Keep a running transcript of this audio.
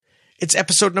It's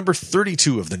episode number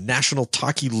 32 of the National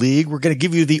Talkie League. We're going to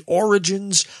give you the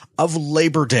origins of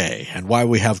Labor Day and why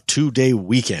we have 2-day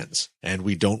weekends and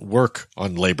we don't work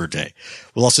on Labor Day.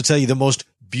 We'll also tell you the most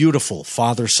beautiful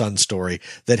father-son story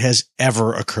that has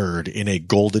ever occurred in a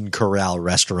Golden Corral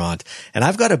restaurant. And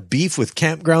I've got a beef with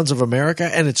Campgrounds of America,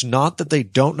 and it's not that they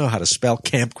don't know how to spell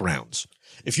campgrounds.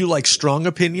 If you like strong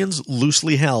opinions,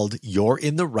 loosely held, you're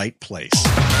in the right place.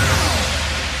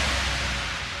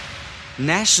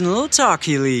 National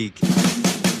Talkie League. This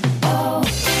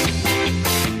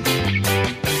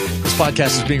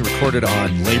podcast is being recorded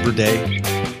on Labor Day,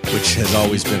 which has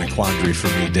always been a quandary for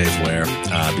me, Dave Ware,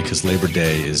 because Labor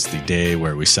Day is the day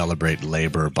where we celebrate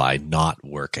labor by not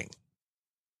working.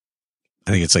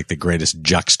 I think it's like the greatest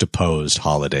juxtaposed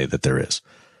holiday that there is.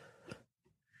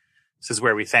 This is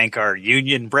where we thank our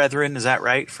union brethren, is that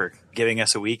right, for giving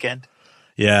us a weekend?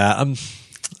 Yeah,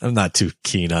 I'm not too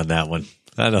keen on that one.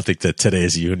 I don't think that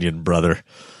today's union brother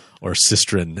or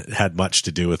sisterin had much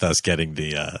to do with us getting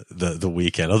the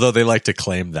weekend, although they like to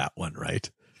claim that one,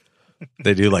 right?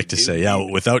 They do like to say, yeah,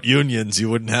 without unions, you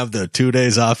wouldn't have the 2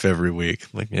 days off every week.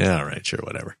 I'm like, yeah, all right, sure,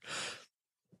 whatever.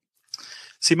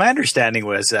 See, my understanding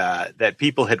was that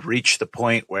people had reached the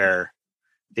point where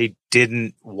they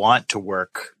didn't want to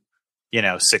work,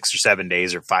 6 or 7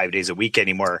 days or 5 days a week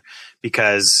anymore,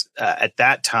 because at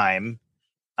that time,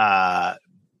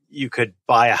 you could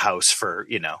buy a house for,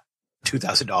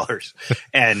 $2,000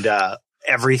 and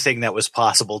everything that was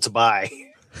possible to buy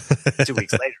 2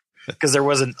 weeks later, because there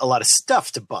wasn't a lot of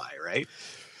stuff to buy, right?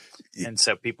 And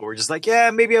so people were just like,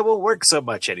 yeah, maybe I won't work so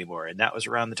much anymore. And that was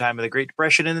around the time of the Great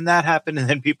Depression. And then that happened. And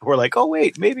then people were like, oh,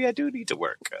 wait, maybe I do need to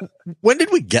work. When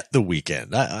did we get the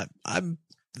weekend?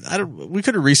 We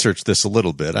could have researched this a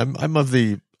little bit. I'm of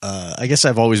the, I guess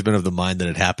I've always been of the mind that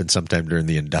it happened sometime during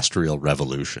the Industrial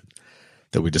Revolution,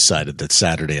 that we decided that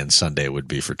Saturday and Sunday would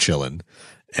be for chilling,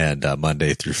 and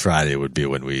Monday through Friday would be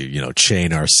when we,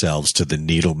 chain ourselves to the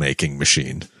needle making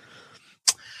machine.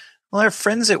 Well, our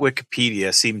friends at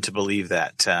Wikipedia seem to believe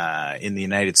that in the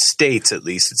United States, at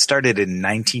least, it started in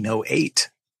 1908.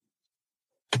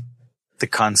 The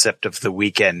concept of the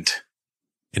weekend.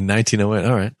 In 1908.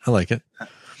 All right. I like it.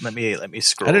 Let me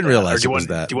scroll. I didn't realize it was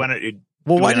that. Do you want to?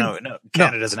 Well, why no,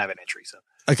 Canada doesn't have an entry, so.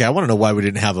 Okay, I want to know why we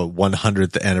didn't have a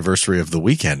 100th anniversary of the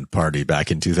weekend party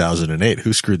back in 2008.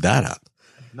 Who screwed that up?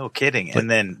 No kidding.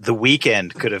 And then the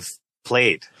weekend could have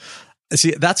played.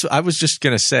 See, I was just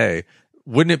going to say,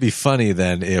 wouldn't it be funny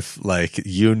then if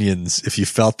if you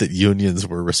felt that unions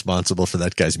were responsible for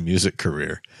that guy's music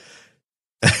career?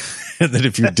 And that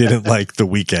if you didn't like the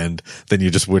weekend, then you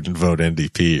just wouldn't vote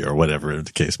NDP or whatever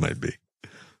the case might be.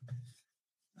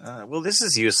 Well, this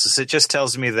is useless. It just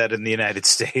tells me that in the United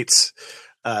States,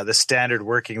 the standard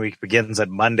working week begins on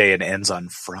Monday and ends on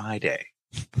Friday.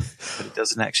 But it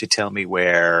doesn't actually tell me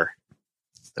where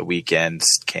the weekends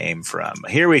came from.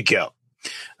 Here we go.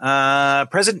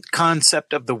 Present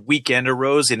concept of the weekend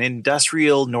arose in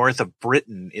industrial north of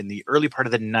Britain in the early part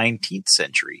of the 19th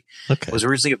century. Okay. It was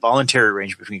originally a voluntary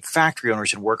arrangement between factory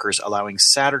owners and workers, allowing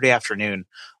Saturday afternoon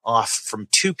off from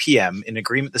 2 p.m. in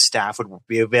agreement the staff would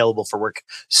be available for work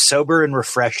sober and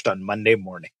refreshed on Monday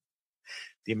morning.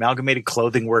 The Amalgamated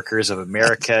Clothing Workers of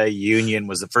America Union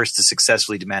was the first to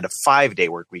successfully demand a 5-day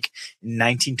work week in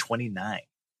 1929.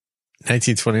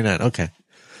 1929. Okay.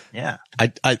 Yeah.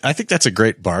 I think that's a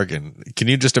great bargain. Can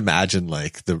you just imagine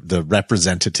the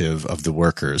representative of the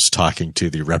workers talking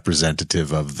to the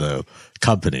representative of the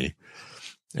company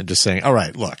and just saying, all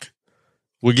right, look,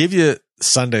 we'll give you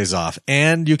Sundays off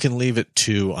and you can leave at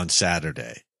 2 on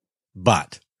Saturday,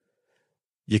 but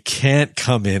you can't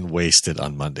come in wasted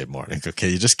on Monday morning. Okay.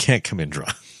 You just can't come in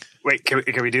drunk. Wait, can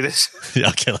we do this? Yeah,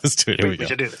 okay, let's do it. Here we go. We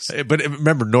should do this. But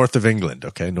remember, north of England.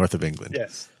 Okay. North of England.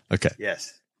 Yes. Okay.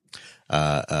 Yes.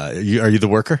 Are you the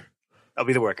worker? I'll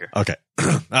be the worker. Okay.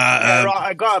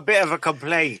 I got a bit of a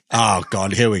complaint. Oh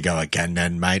God, here we go again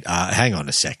then, mate. Hang on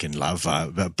a second, love.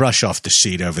 Brush off the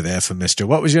seat over there for Mr.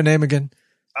 What was your name again?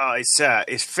 Oh,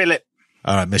 it's Philip.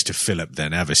 All right, Mr. Philip,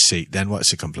 then have a seat. Then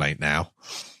what's the complaint now?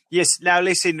 Yes. Now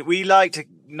listen, we like to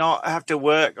not have to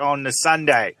work on the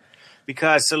Sunday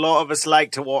because a lot of us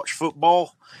like to watch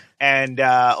football. And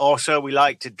also, we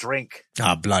like to drink.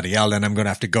 Oh, bloody hell, then I'm going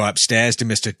to have to go upstairs to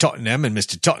Mr. Tottenham, and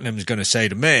Mr. Tottenham's going to say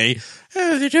to me,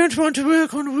 oh, they don't want to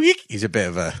work on a week. He's a bit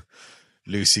of a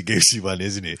loosey-goosey one,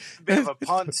 isn't he? A bit of a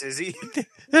ponce, is he?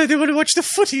 They want to watch the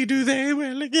footy, do they?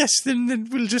 Well, I guess then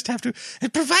we'll just have to.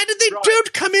 And provided they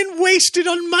don't come in wasted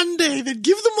on Monday, then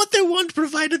give them what they want,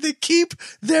 provided they keep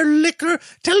their liquor.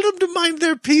 Tell them to mind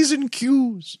their P's and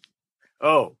Q's.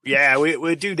 Oh, yeah,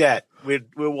 we'll do that. We'll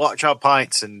watch our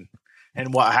pints and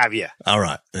what have you. All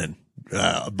right, then.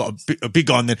 be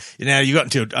gone then. Now you got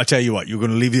until, I tell you what, you're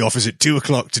going to leave the office at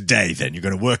 2:00 today then. You're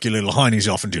going to work your little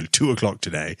heinies off until 2:00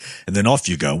 today. And then off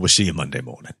you go. We'll see you Monday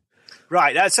morning.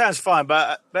 Right. That sounds fine.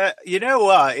 But you know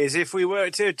what? Is if we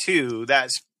work till 2,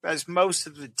 that's most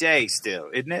of the day still,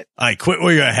 isn't it? Hey, quit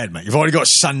where you're ahead, mate. You've already got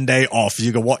Sunday off.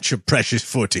 You can watch your precious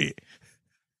footy.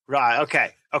 Right.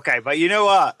 Okay. But you know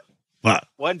what? What?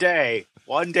 One day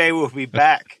we'll be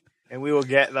back. And we will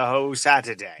get the whole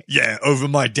Saturday. Yeah, over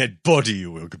my dead body you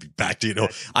will be back to,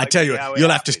 I tell you, you'll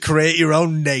have to create your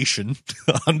own nation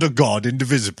under God,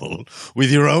 indivisible, with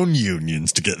your own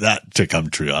unions to get that to come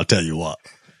true. I'll tell you what.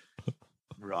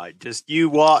 Right, just you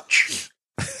watch.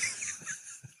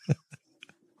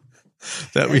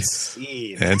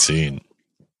 Scene.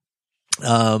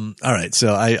 All right,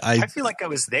 so I feel like I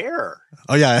was there.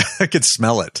 Oh yeah, I could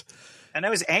smell it. And I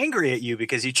was angry at you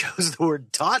because you chose the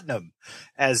word Tottenham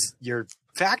as your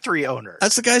factory owner.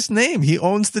 That's the guy's name. He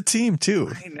owns the team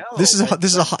too. I know. This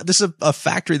is a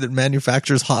factory that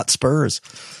manufactures hot spurs.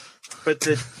 But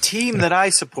the team that I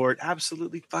support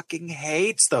absolutely fucking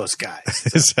hates those guys.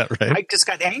 So is that right? I just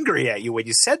got angry at you when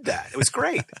you said that. It was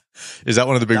great. Is that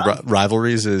one of the big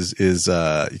rivalries? Is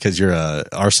because you're a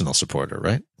Arsenal supporter,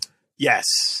 right? Yes,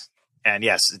 and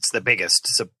yes, it's the biggest.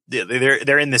 So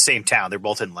they're in the same town. They're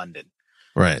both in London.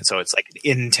 Right. So it's like an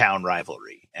in-town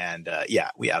rivalry. And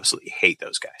yeah, we absolutely hate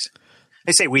those guys.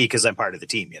 I say we because I'm part of the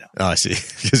team, Oh, I see.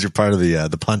 Because you're part of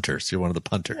the punters. You're one of the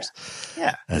punters.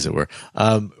 Yeah. As it were.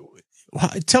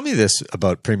 Tell me this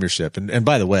about Premiership. And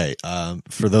by the way,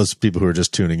 for those people who are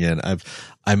just tuning in,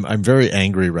 I'm very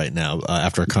angry right now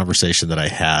after a conversation that I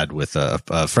had with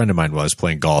a friend of mine while I was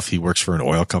playing golf. He works for an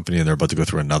oil company and they're about to go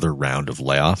through another round of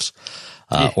layoffs.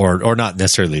 Or not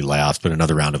necessarily layoffs, but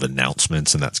another round of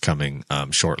announcements, and that's coming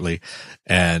shortly.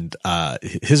 And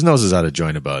his nose is out of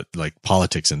joint about like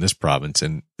politics in this province,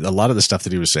 and a lot of the stuff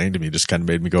that he was saying to me just kind of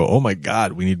made me go, "Oh my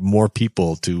God, we need more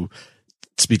people to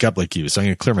speak up like you." So I'm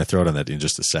going to clear my throat on that in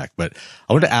just a sec. But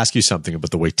I wanted to ask you something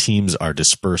about the way teams are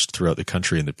dispersed throughout the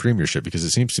country in the Premiership, because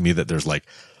it seems to me that there's like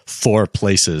 4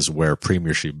 places where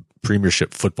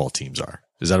Premiership football teams are.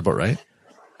 Is that about right?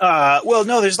 Well,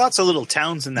 no, there's lots of little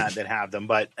towns in that have them,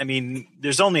 but I mean,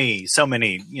 there's only so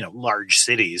many, large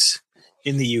cities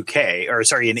in the UK, or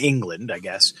sorry, in England, I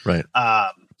guess. Right.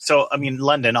 So, I mean,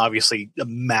 London, obviously a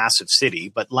massive city,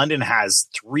 but London has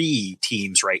 3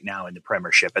 teams right now in the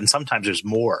Premiership, and sometimes there's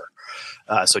more.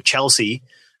 So Chelsea,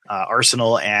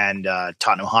 Arsenal, and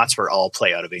Tottenham Hotspur all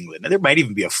play out of England. And there might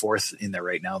even be a 4th in there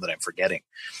right now that I'm forgetting.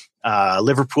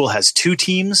 Liverpool has 2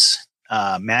 teams.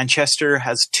 Manchester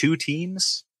has 2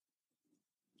 teams.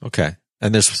 Okay.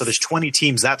 And there's 20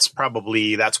 teams. That's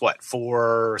what,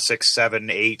 4, 6, 7,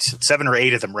 8, 7 or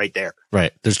 8 of them right there.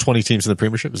 Right. There's 20 teams in the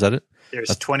Premiership. Is that it?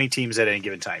 There's 20 teams at any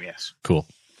given time. Yes. Cool.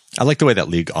 I like the way that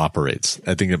league operates.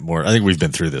 I think we've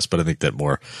been through this, but I think that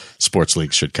more sports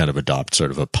leagues should kind of adopt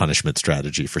sort of a punishment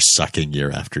strategy for sucking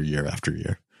year after year after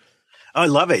year. Oh, I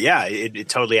love it. Yeah, it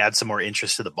totally adds some more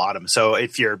interest to the bottom. So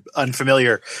if you're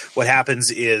unfamiliar, what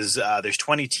happens is there's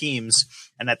 20 teams,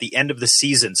 and at the end of the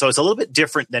season, so it's a little bit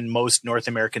different than most North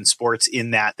American sports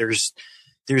in that there's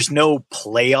no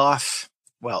playoff.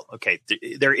 Well, okay,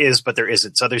 there is, but there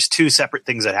isn't. So there's 2 separate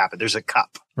things that happen. There's a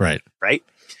cup. Right.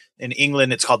 In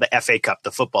England, it's called the FA Cup,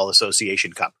 the Football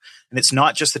Association Cup. And it's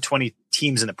not just the 20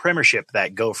 teams in the Premiership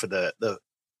that go for the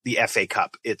FA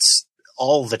Cup. It's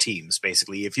all the teams,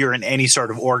 basically. If you're in any sort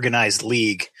of organized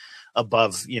league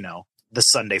above, the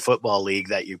Sunday football league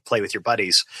that you play with your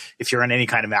buddies, if you're in any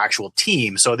kind of actual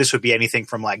team. So this would be anything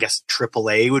from, I guess,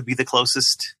 AAA would be the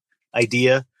closest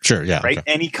idea. Sure. Yeah. Right.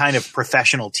 Okay. Any kind of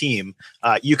professional team,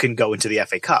 you can go into the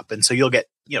FA Cup. And so you'll get,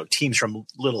 teams from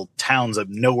little towns of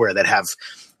nowhere that have,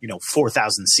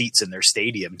 4,000 seats in their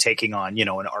stadium taking on,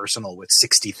 an Arsenal with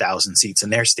 60,000 seats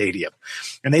in their stadium.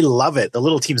 And they love it. The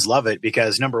little teams love it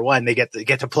because, number one, they get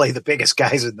to play the biggest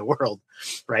guys in the world.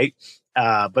 Right.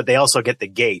 But they also get the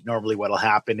gate. Normally what'll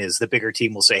happen is the bigger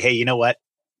team will say, hey, you know what?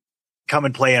 Come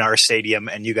and play in our stadium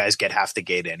and you guys get half the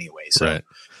gate anyway. So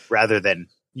rather than,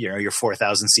 your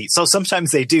 4,000 seats. So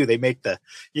sometimes they do. They make the,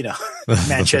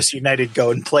 Manchester United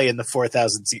go and play in the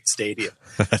 4,000 seat stadium.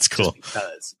 That's cool.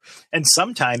 And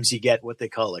sometimes you get what they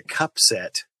call a cup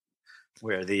set,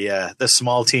 where the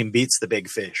small team beats the big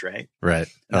fish, right? Right.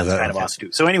 And that's kind of awesome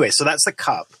too. So anyway, so that's the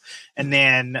cup. And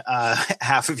then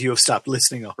half of you have stopped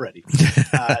listening already.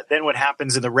 Then what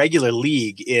happens in the regular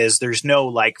league is there's no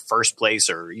like first place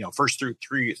or, first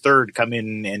through third come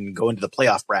in and go into the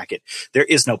playoff bracket. There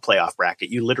is no playoff bracket.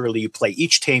 You literally play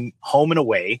each team home and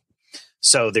away.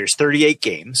 So there's 38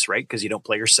 games, right? Because you don't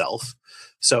play yourself.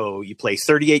 So you play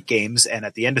 38 games, and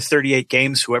at the end of 38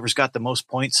 games, whoever's got the most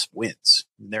points wins.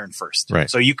 They're in first. Right.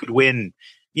 So you could win,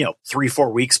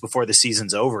 3-4 weeks before the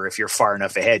season's over. If you're far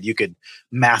enough ahead, you could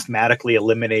mathematically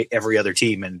eliminate every other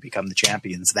team and become the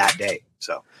champions that day.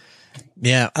 So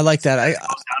yeah, I like that. It goes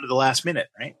down to the last minute,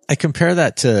 right? I compare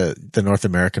that to the North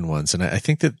American ones, and I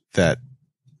think that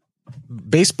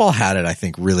baseball had it, I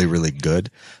think, really, really good,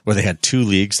 where they had two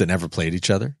leagues that never played each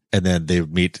other, and then they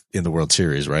would meet in the World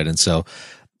Series, right? And so,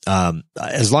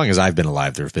 as long as I've been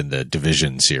alive, there have been the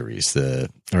division series, the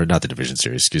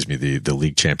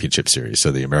league championship series.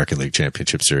 So the American League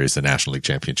Championship Series, the National League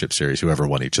Championship Series, whoever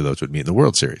won each of those would meet in the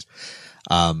World Series.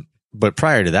 But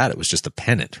prior to that, it was just a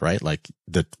pennant, right? Like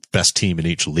the best team in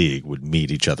each league would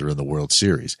meet each other in the World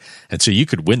Series. And so you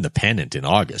could win the pennant in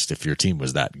August if your team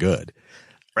was that good.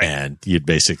 Right. And you'd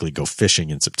basically go fishing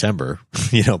in September,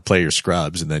 play your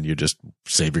scrubs, and then you just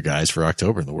save your guys for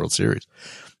October in the World Series.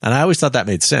 And I always thought that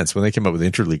made sense when they came up with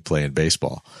interleague play in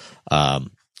baseball. And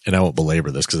I won't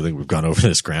belabor this because I think we've gone over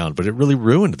this ground, but it really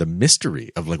ruined the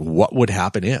mystery of like what would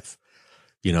happen if,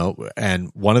 and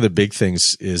one of the big things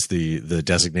is the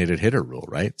designated hitter rule,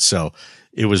 right? So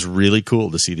it was really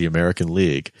cool to see the American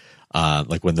League,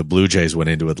 like when the Blue Jays went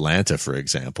into Atlanta, for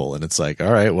example, and it's like,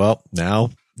 all right, well, now,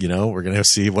 we're going to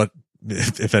see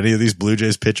if any of these Blue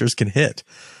Jays pitchers can hit.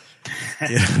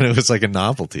 It was like a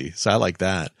novelty. So I like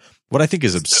that. What I think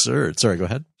is absurd. Sorry, go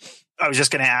ahead. I was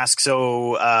just going to ask,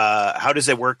 so how does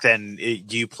it work then?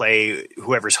 Do you play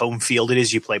whoever's home field it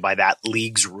is, you play by that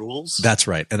league's rules? That's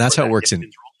right. And that's how it works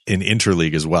in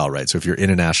interleague as well, right? So if you're in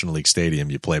a National League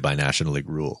stadium, you play by National League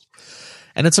rule.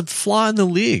 And it's a flaw in the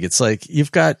league. It's like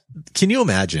can you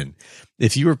imagine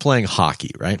if you were playing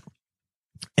hockey, right?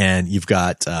 And you've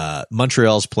got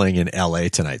Montreal's playing in LA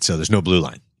tonight, so there's no blue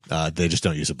line. They just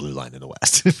don't use a blue line in the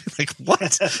West. Like, what?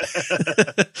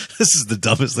 This is the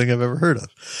dumbest thing I've ever heard of.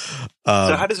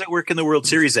 So how does it work in the World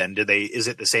Series then? Is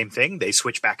it the same thing? They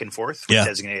switch back and forth with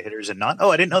designated hitters and not?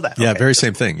 Oh, I didn't know that. Yeah, okay. very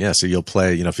same thing. Yeah. So you'll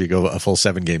play, if you go a full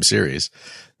 7-game series,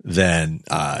 then,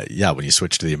 when you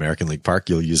switch to the American League Park,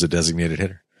 you'll use a designated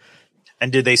hitter.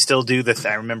 And do they still do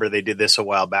I remember they did this a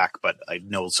while back, but I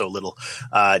know so little.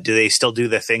 Do they still do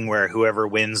the thing where whoever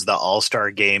wins the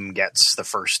All-Star game gets the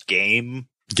first game?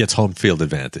 Gets home field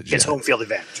advantage. Home field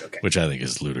advantage. Okay. Which I think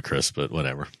is ludicrous, but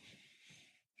whatever.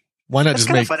 Why not That's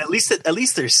just make fun? At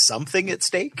least there's something at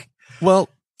stake. Well,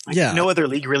 yeah. No other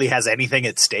league really has anything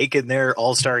at stake in their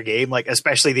All-Star game, like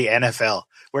especially the NFL,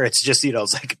 where it's just,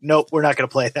 it's like, nope, we're not going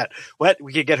to play that. What?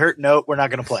 We could get hurt? No, we're not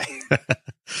going to play.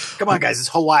 Come on, guys. It's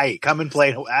Hawaii. Come and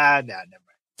play. No, never mind.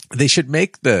 They should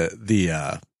make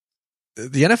the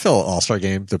NFL All-Star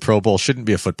game, the Pro Bowl, shouldn't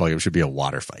be a football game. It should be a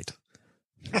water fight.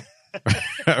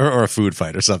 or a food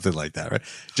fight or something like that, right?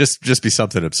 Just be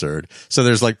something absurd. So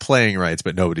there's like playing rights,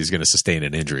 but nobody's going to sustain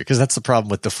an injury, because that's the problem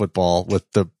with the football, with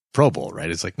the Pro Bowl, right?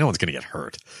 It's like no one's going to get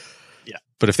hurt. Yeah.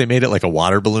 But if they made it like a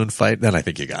water balloon fight, then I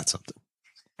think you got something.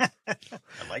 I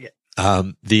like it.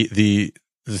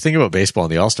 The thing about baseball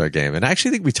and the All-Star game, and I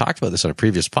actually think we talked about this on a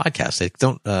previous podcast.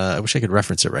 I wish I could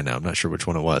reference it right now. I'm not sure which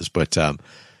one it was, but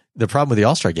the problem with the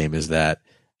All-Star game is that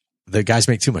the guys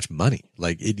make too much money.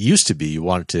 Like it used to be, you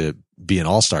wanted to be an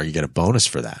All-Star, you get a bonus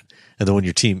for that. And then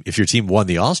if your team won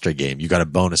the All-Star game, you got a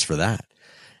bonus for that.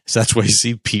 So that's why you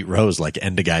see Pete Rose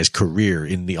end a guy's career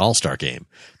in the All-Star game,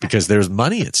 because there's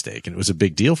money at stake, and it was a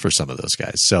big deal for some of those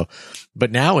guys. So,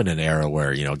 but now in an era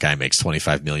where, a guy makes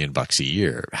 $25 million a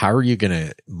year, how are you going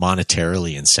to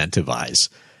monetarily incentivize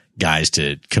guys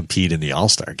to compete in the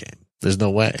All-Star game? There's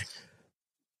no way.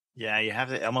 Yeah, you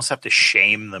almost have to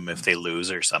shame them if they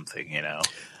lose or something,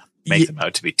 make them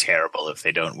out to be terrible if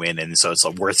they don't win. And so it's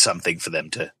worth something for them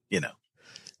to,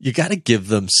 You got to give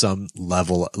them some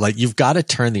level, like you've got to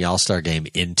turn the All-Star game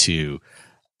into,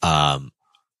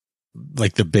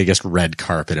 like the biggest red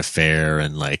carpet affair,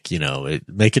 and make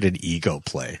it an ego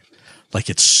play. Like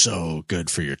it's so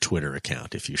good for your Twitter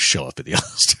account if you show up at the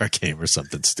All-Star game or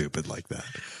something stupid like that.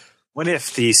 What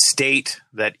if the state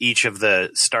that each of the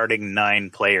starting 9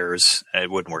 players,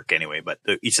 it wouldn't work anyway, but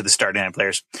each of the starting 9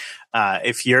 players,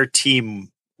 if your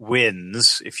team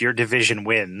wins, if your division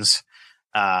wins,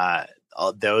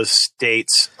 those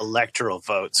states' electoral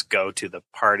votes go to the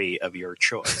party of your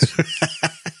choice.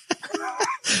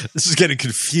 This is getting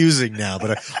confusing now,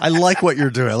 but I like what you're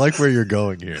doing. I like where you're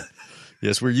going here.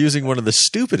 Yes, we're using one of the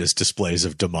stupidest displays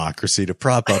of democracy to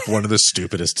prop up one of the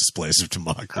stupidest displays of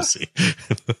democracy.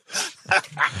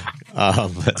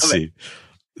 Let's see.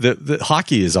 The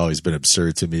hockey has always been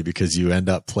absurd to me, because you end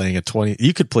up playing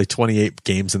you could play 28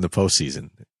 games in the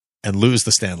postseason and lose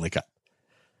the Stanley Cup.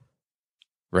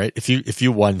 right? If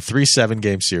you won 3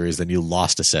 7-game series, then you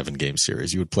lost a 7-game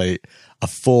series. You would play a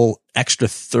full extra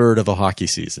third of a hockey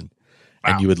season,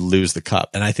 and you would lose the cup.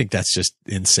 And I think that's just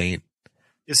insane.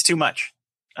 It's too much.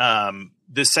 The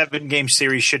 7-game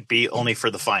series should be only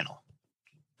for the final,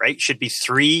 right? Should be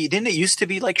 3. Didn't it used to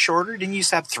be like shorter? Didn't you used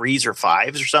to have 3s or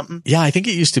 5s or something? Yeah, I think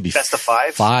it used to be best of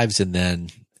 5, 5s, and then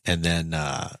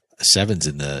 7s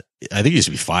in the. I think it used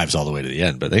to be 5s all the way to the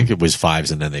end, but I think it was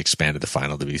 5s, and then they expanded the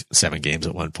final to be 7 games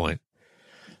at one point.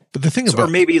 But the thing about, or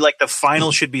maybe like the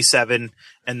final should be 7,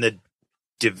 and the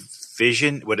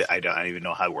division. I don't even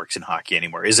know how it works in hockey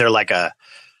anymore. Is there like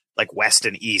West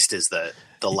and East is the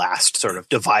last sort of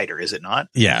divider, is it not?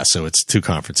 Yeah, so it's 2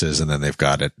 conferences, and then they've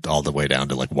got it all the way down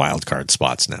to like wild card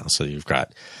spots now. So you've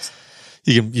got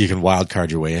you can wild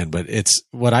card your way in, but it's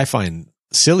what I find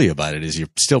silly about it is you're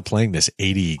still playing this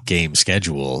 80-game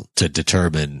schedule to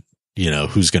determine,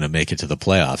 who's going to make it to the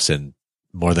playoffs, and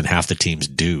more than half the teams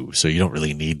do. So you don't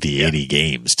really need the 80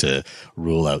 games to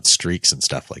rule out streaks and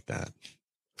stuff like that.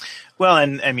 Well,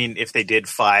 and I mean, if they did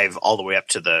 5 all the way up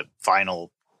to the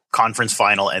conference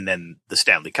final and then the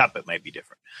Stanley Cup, it might be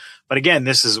different. But again,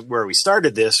 this is where we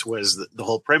started. This was the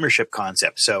whole premiership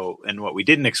concept. So, and what we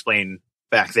didn't explain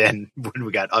back then when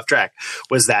we got off track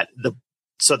was that the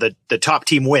top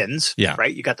team wins,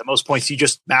 right? You got the most points, you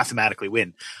just mathematically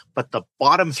win. But the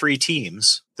bottom 3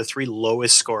 teams, the 3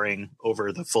 lowest scoring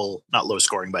over the full, not low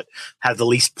scoring, but have the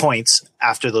least points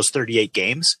after those 38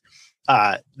 games,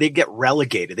 they get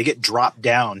relegated. They get dropped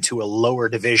down to a lower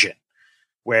division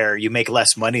where you make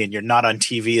less money and you're not on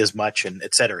TV as much, and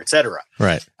et cetera, et cetera.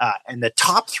 Right. And the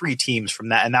top 3 teams from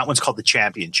that, and that one's called the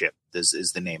championship,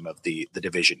 is the name of the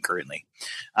division currently.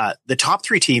 The top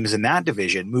 3 teams in that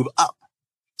division move up.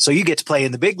 So you get to play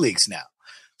in the big leagues now.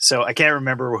 So I can't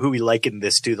remember who we likened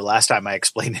this to the last time I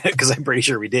explained it, because I'm pretty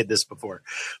sure we did this before.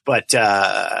 But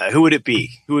who would it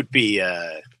be? Who would be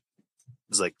it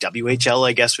was like WHL,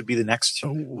 I guess, would be the next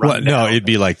run. No, it'd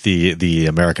be like the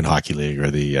American Hockey League, or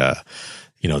the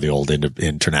the old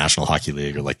International Hockey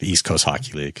League, or like the East Coast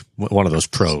Hockey League. One of those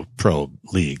pro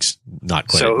leagues, not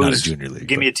quite not a junior league.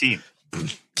 Give me a team.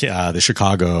 The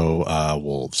Chicago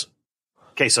Wolves.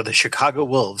 Okay, so the Chicago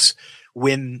Wolves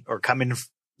win or come in,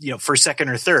 first, second,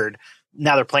 or third.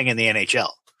 Now they're playing in the NHL.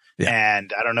 Yeah.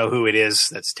 And I don't know who it is.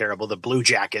 That's terrible. The Blue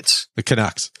Jackets. The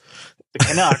Canucks. The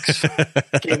Canucks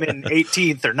came in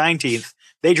 18th or 19th.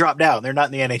 They dropped down. They're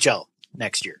not in the NHL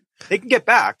next year. They can get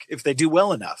back if they do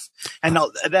well enough. And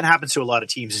that happens to a lot of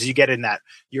teams, is you get in that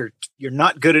you're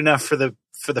not good enough for the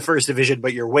first division,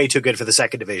 but you're way too good for the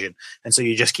second division. And so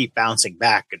you just keep bouncing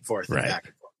back and forth and back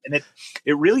and forth. And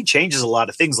it really changes a lot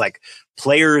of things. Like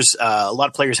players, a lot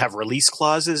of players have release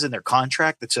clauses in their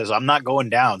contract that says, I'm not going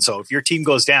down. So if your team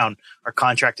goes down, our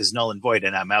contract is null and void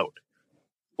and I'm out.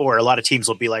 Or a lot of teams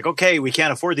will be like, okay, we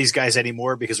can't afford these guys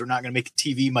anymore because we're not going to make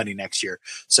TV money next year.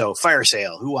 So fire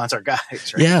sale, who wants our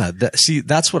guys? Right? Yeah.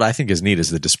 That's what I think is neat, is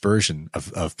the dispersion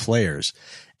of players.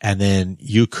 And then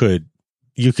you could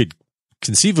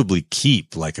conceivably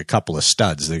keep like a couple of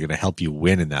studs that are going to help you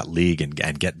win in that league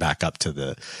and get back up to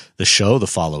the show the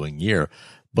following year.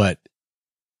 But,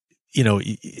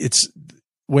 it's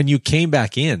when you came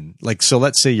back in, like, so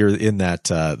let's say you're in that,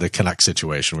 the Canucks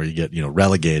situation where you get,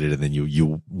 relegated, and then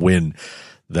you win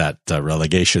that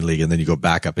relegation league, and then you go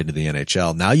back up into the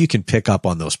NHL. Now you can pick up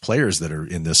on those players that are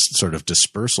in this sort of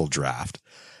dispersal draft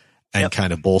and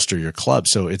kind of bolster your club.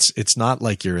 So it's not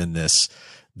like you're in this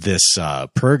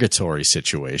purgatory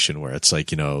situation where it's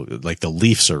like, like the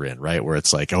Leafs are in, right? Where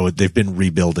it's like, oh, they've been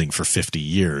rebuilding for 50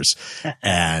 years.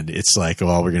 And it's like,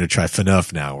 oh, we're going to try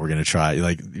Phaneuf now. We're going to try,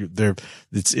 like,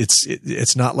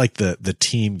 it's not like the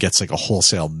team gets like a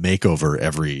wholesale makeover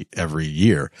every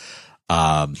year.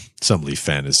 Some Leaf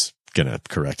fan is going to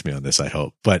correct me on this, I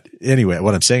hope. But anyway,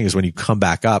 what I'm saying is when you come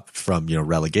back up from,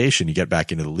 relegation, you get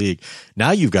back into the league.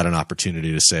 Now you've got an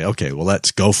opportunity to say, okay, well,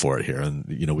 let's go for it here. And,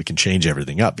 we can change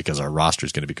everything up because our roster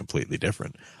is going to be completely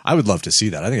different. I would love to see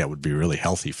that. I think that would be really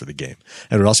healthy for the game.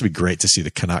 And it would also be great to see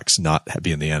the Canucks not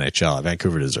be in the NHL.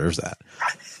 Vancouver deserves that.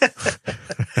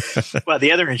 Well,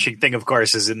 the other interesting thing, of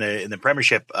course, is in the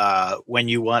Premiership, when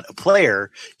you want a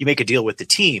player, you make a deal with the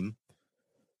team.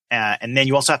 And then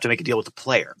you also have to make a deal with the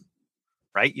player.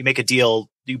 Right? You make a deal,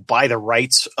 you buy the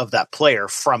rights of that player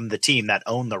from the team that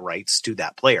own the rights to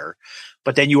that player.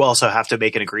 But then you also have to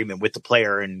make an agreement with the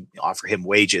player and offer him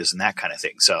wages and that kind of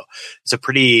thing. So it's a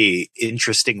pretty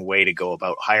interesting way to go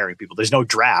about hiring people. There's no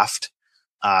draft.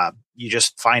 You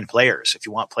just find players. If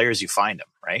you want players, you find them,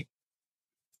 right?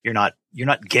 You're not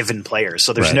given players.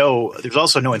 So there's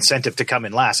also no incentive to come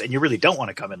in last. And you really don't want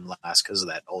to come in last because of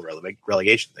that whole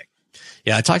relegation thing.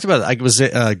 Yeah. I talked about it. I was,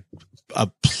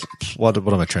 what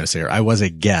am I trying to say here? I was a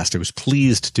guest. I was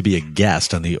pleased to be a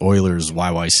guest on the Oilers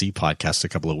YYC podcast a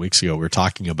couple of weeks ago. We were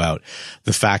talking about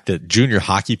the fact that junior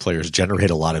hockey players generate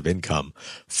a lot of income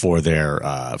for their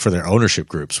ownership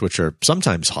groups, which are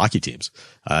sometimes hockey teams.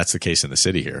 That's the case in the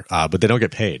city here. But they don't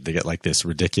get paid. They get like this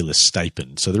ridiculous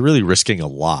stipend. So they're really risking a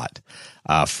lot,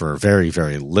 for very,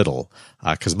 very little,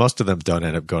 cause most of them don't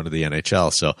end up going to the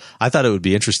NHL. So I thought it would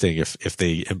be interesting if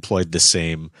they employed the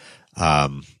same,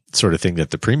 sort of thing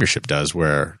that the Premiership does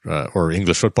or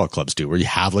English football clubs do, where you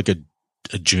have like a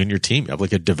junior team, you have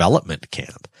like a development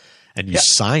camp, and you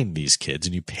sign these kids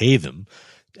and you pay them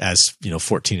as,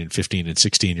 14 and 15 and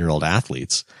 16-year-old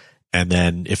athletes. And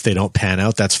then if they don't pan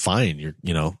out, that's fine.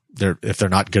 If they're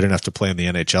not good enough to play in the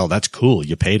NHL, that's cool.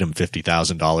 You paid them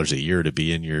 $50,000 a year to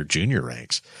be in your junior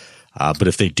ranks. But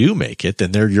if they do make it,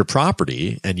 then they're your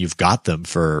property and you've got them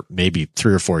for maybe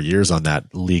 3 or 4 years on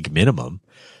that league minimum.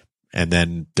 And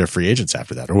then they're free agents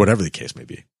after that, or whatever the case may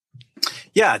be.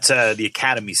 Yeah, it's the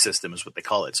academy system is what they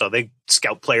call it. So they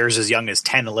scout players as young as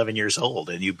 10, 11 years old,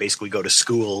 and you basically go to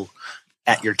school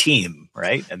at your team,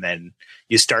 right? And then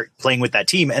you start playing with that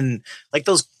team. And like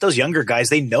those younger guys,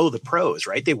 they know the pros,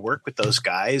 right? They work with those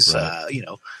guys. Right.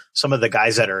 Some of the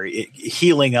guys that are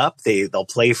healing up, they'll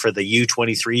play for the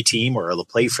U23 team, or they'll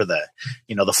play for the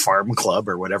farm club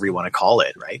or whatever you want to call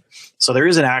it, right? So there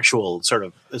is an actual sort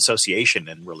of association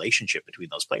and relationship between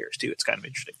those players too. It's kind of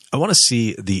interesting. I want to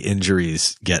see the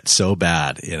injuries get so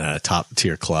bad in a top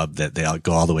tier club that they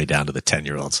go all the way down to the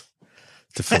 10-year-olds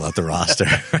to fill out the roster,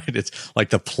 right? It's like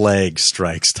the plague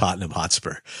strikes Tottenham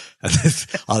Hotspur. And then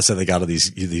all of a sudden they got all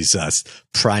these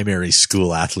primary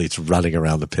school athletes running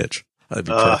around the pitch. That'd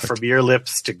be perfect. From your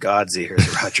lips to God's ears,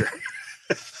 Roger.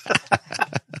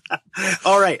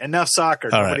 All right. Enough soccer.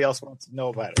 All Nobody right. else wants to know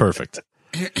about it. Perfect.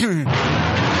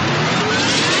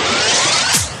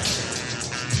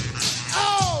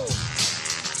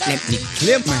 Let me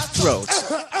clear my throat.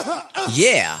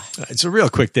 Yeah. So real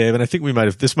quick, Dave, and I think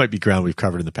this might be ground we've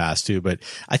covered in the past too, but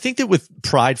I think that with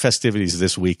Pride festivities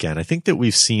this weekend, I think that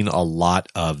we've seen a lot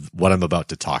of what I'm about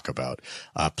to talk about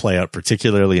play out,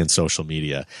 particularly in social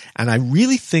media. And I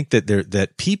really think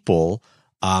that people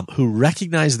who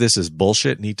recognize this as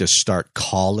bullshit need to start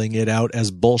calling it out as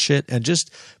bullshit and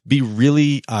just be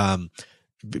really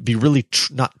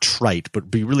not trite,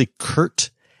 but be really curt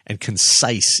and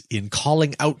concise in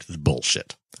calling out the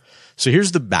bullshit. So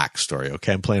here's the backstory,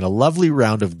 okay? I'm playing a lovely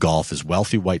round of golf, as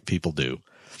wealthy white people do.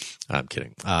 I'm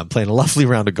kidding. I'm playing a lovely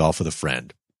round of golf with a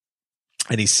friend.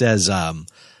 And he says, that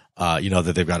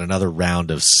they've got another round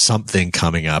of something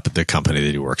coming up at the company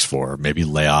that he works for. Maybe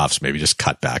layoffs, maybe just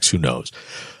cutbacks, who knows?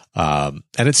 And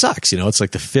it sucks. It's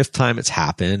like the 5th time it's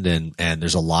happened. And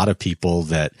there's a lot of people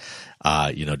that,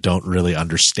 don't really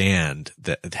understand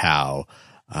how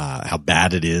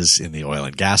bad it is in the oil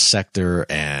and gas sector,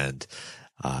 and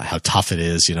how tough it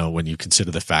is, when you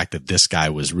consider the fact that this guy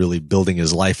was really building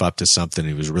his life up to something.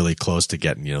 He was really close to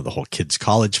getting, the whole kids'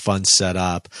 college fund set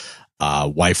up.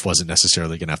 Wife wasn't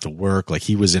necessarily going to have to work. Like,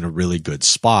 he was in a really good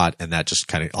spot, and that just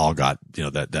kind of all got,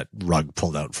 that rug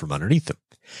pulled out from underneath him,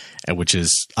 and which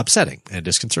is upsetting and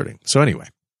disconcerting. So anyway,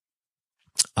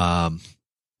 then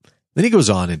he goes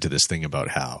on into this thing about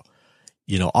how,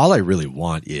 all I really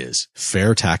want is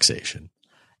fair taxation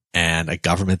and a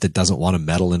government that doesn't want to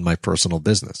meddle in my personal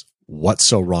business. What's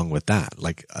so wrong with that?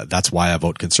 Like, that's why I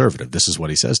vote conservative. This is what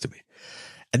he says to me.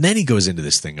 And then he goes into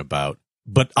this thing about,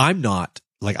 but I'm not,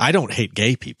 like, I don't hate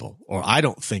gay people, or I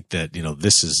don't think that,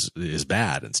 this is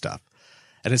bad and stuff.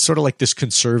 And it's sort of like this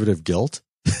conservative guilt,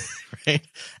 right?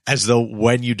 As though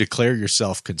when you declare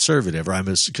yourself conservative, or I'm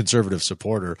a conservative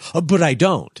supporter, but I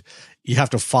don't, you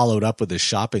have to follow it up with this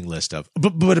shopping list of,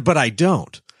 but I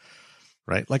don't,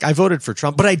 right? Like, I voted for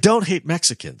Trump, but I don't hate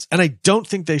Mexicans, and I don't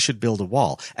think they should build a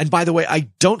wall. And by the way, I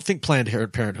don't think Planned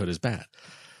Parenthood is bad.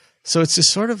 So it's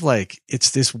just sort of like, it's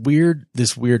this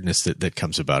weirdness that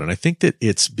comes about. And I think that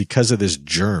it's because of this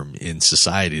germ in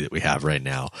society that we have right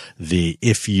now.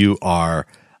 If you are,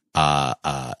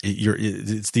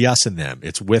 it's the us and them.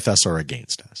 It's with us or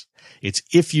against us. It's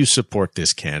if you support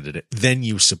this candidate, then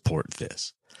you support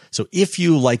this. So if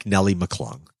you like Nellie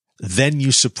McClung, then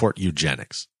you support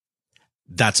eugenics.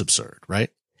 That's absurd, right?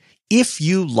 If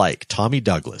you like Tommy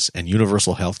Douglas and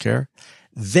universal health care,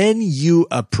 then you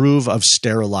approve of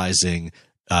sterilizing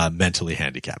mentally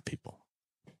handicapped people.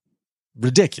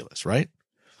 Ridiculous, right?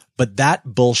 But that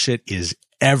bullshit is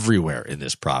everywhere in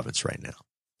this province right now.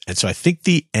 And so I think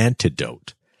the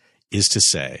antidote is to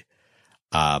say,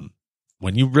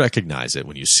 when you recognize it,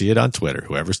 when you see it on Twitter,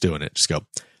 whoever's doing it, just go,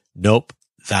 nope,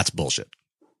 that's bullshit.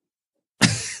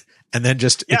 and then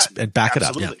just and back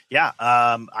absolutely. it up. Yeah.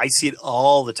 I see it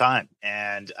all the time.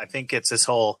 And I think it's this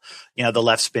whole, the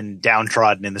left's been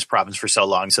downtrodden in this province for so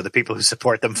long. So the people who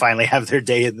support them finally have their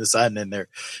day in the sun, and they're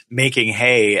making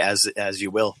hay, as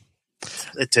you will,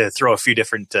 to throw a few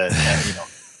different,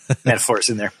 metaphors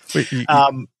in there. Wait, you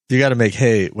got to make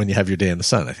hay when you have your day in the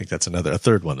sun. I think that's a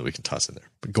third one that we can toss in there.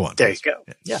 But go on. There please. you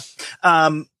go. Yeah.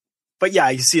 But yeah,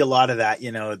 you see a lot of that,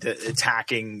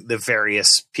 attacking the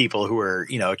various people who are,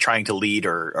 trying to lead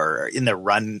or in the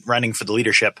running for the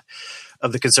leadership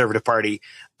of the Conservative Party.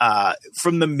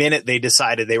 From the minute they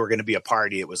decided they were going to be a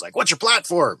party, it was like, what's your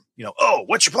platform?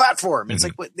 What's your platform? And it's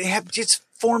like, what, they have just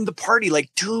formed the party like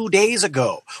 2 days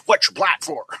ago. What's your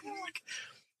platform?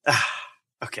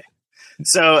 Okay.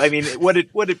 So, I mean, what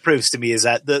it proves to me is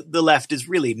that the left is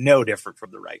really no different from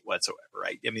the right whatsoever,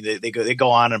 right? I mean, they go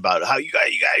on about how you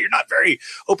guys, you're not very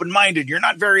open-minded, you're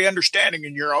not very understanding,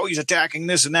 and you're always attacking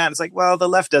this and that. It's like, well, the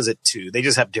left does it too. They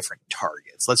just have different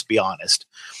targets. Let's be honest.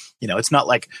 It's not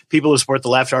like people who support the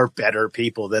left are better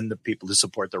people than the people who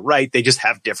support the right. They just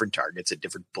have different targets and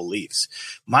different beliefs.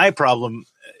 My problem,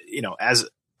 as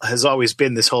has always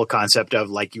been this whole concept of,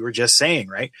 like you were just saying,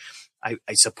 right? I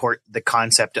support the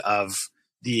concept of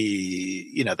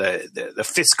the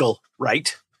fiscal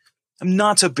right. I'm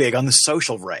not so big on the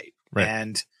social right.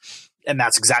 And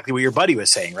that's exactly what your buddy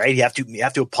was saying, right? You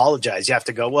have to apologize. You have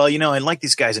to go, well, I like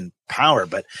these guys in power,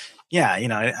 but yeah,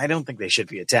 I don't think they should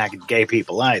be attacking gay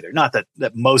people either. Not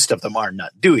that most of them are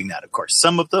not doing that. Of course,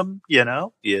 some of them, you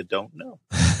don't know.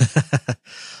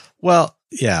 Well,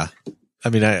 yeah. I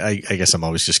mean, I guess I'm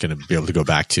always just going to be able to go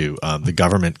back to the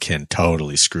government can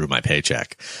totally screw my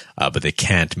paycheck, but they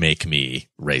can't make me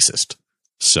racist.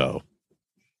 So,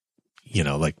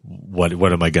 like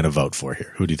what am I going to vote for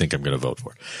here? Who do you think I'm going to vote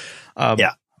for?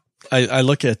 I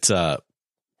look at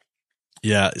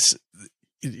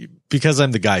because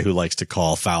I'm the guy who likes to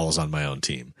call fouls on my own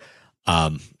team.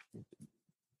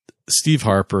 Steve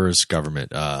Harper's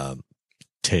government.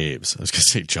 Taves. I was going to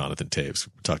say Jonathan Taves.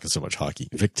 We're talking so much hockey.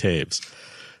 Vic Taves,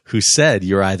 who said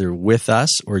you're either with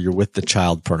us or you're with the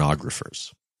child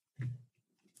pornographers,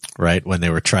 right? When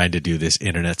they were trying to do this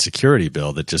internet security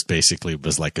bill that just basically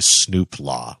was like a Snoop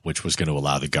law, which was going to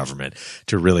allow the government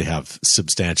to really have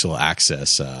substantial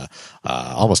access,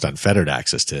 almost unfettered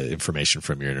access to information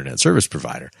from your internet service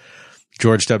provider.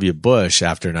 George W. Bush,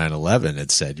 after 9/11, had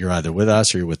said, you're either with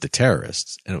us or you're with the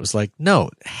terrorists. And it was like,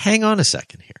 no, hang on a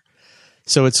second here.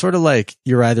 So it's sort of like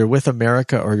you're either with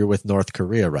America or you're with North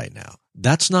Korea right now.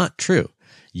 That's not true.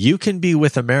 You can be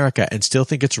with America and still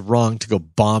think it's wrong to go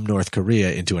bomb North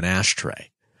Korea into an ashtray,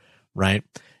 right?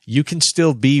 You can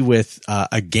still be with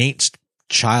against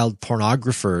child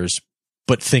pornographers,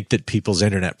 but think that people's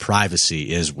internet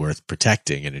privacy is worth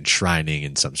protecting and enshrining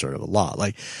in some sort of a law.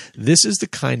 Like, this is the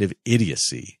kind of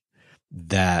idiocy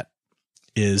that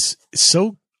is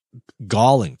so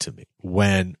galling to me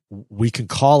when we can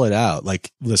call it out.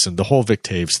 Like, listen, the whole Vic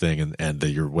Taves thing and the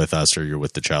you're with us or you're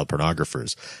with the child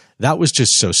pornographers, that was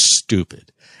just so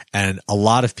stupid. And a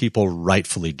lot of people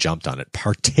rightfully jumped on it,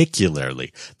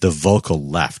 particularly the vocal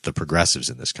left, the progressives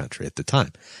in this country at the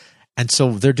time. And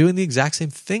so they're doing the exact same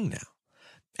thing now.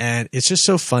 And it's just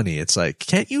so funny. It's like,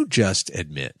 can't you just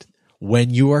admit when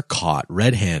you are caught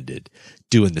red-handed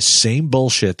doing the same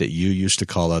bullshit that you used to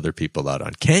call other people out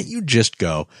on? Can't you just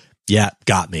go, yeah,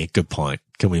 got me. Good point.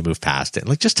 Can we move past it?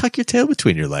 Like, just tuck your tail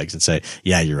between your legs and say,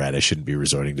 yeah, you're right. I shouldn't be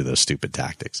resorting to those stupid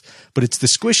tactics. But it's the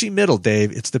squishy middle,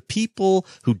 Dave. It's the people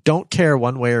who don't care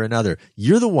one way or another.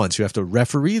 You're the ones who have to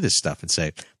referee this stuff and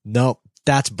say, no,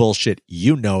 that's bullshit.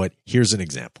 You know it. Here's an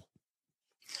example.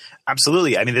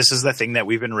 Absolutely. I mean, this is the thing that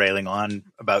we've been railing on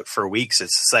about for weeks.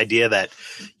 It's this idea that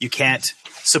you can't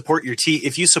support your team.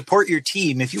 If you support your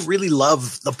team, if you really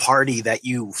love the party that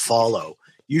you follow,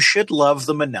 you should love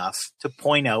them enough to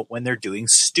point out when they're doing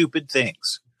stupid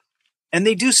things. And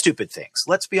they do stupid things.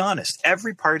 Let's be honest.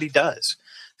 Every party does.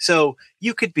 So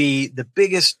you could be the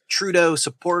biggest Trudeau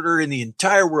supporter in the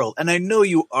entire world. And I know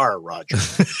you are, Roger.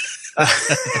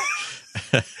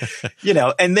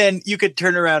 And then you could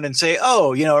turn around and say,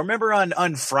 oh, remember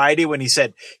on Friday when he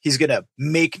said he's going to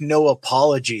make no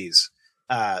apologies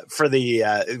for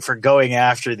going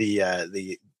after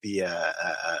the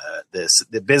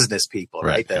business people,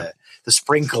 right? The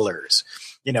sprinklers.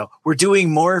 We're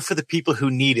doing more for the people who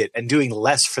need it and doing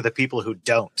less for the people who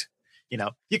don't.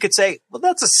 You could say, well,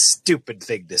 that's a stupid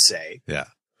thing to say. Yeah.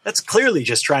 That's clearly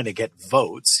just trying to get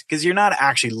votes because you're not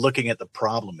actually looking at the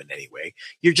problem in any way.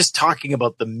 You're just talking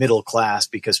about the middle class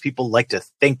because people like to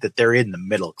think that they're in the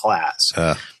middle class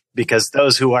because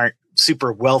those who aren't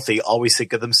super wealthy always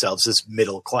think of themselves as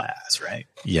middle class, right?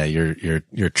 Yeah, you're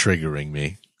triggering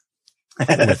me.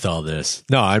 with all this.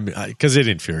 No, because it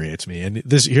infuriates me. And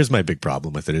here's my big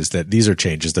problem with it is that these are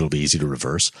changes that'll be easy to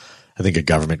reverse. I think a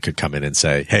government could come in and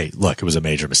say, hey, look, it was a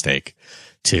major mistake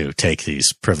to take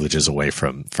these privileges away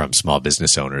from small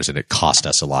business owners. And it cost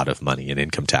us a lot of money in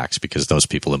income tax because those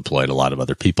people employed a lot of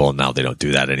other people. And now they don't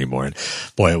do that anymore. And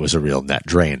boy, it was a real net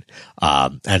drain.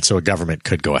 And so a government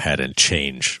could go ahead and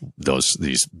change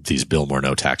these bill more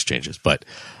no tax changes, but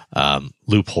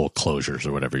loophole closures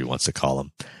or whatever you wants to call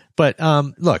them. But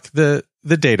look, the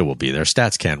data will be there.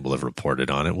 StatsCan will have reported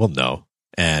on it. We'll know,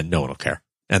 and no one will care.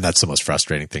 And that's the most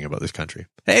frustrating thing about this country.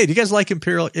 Hey, do you guys like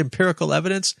empirical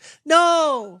evidence?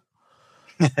 No.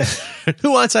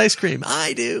 Who wants ice cream?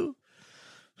 I do.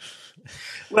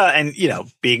 Well, and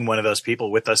being one of those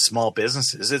people with those small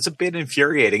businesses, it's a bit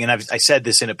infuriating. And I said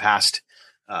this in a past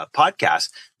podcast.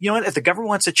 You know what? If the government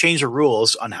wants to change the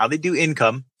rules on how they do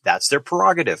income, that's their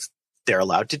prerogative. They're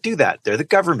allowed to do that. They're the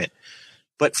government.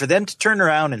 But for them to turn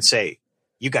around and say,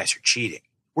 you guys are cheating.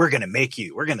 We're going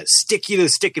to stick you to the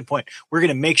sticking point. We're going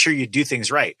to make sure you do things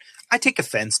right. I take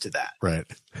offense to that. Right.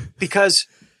 Because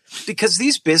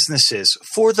these businesses,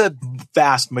 for the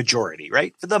vast majority,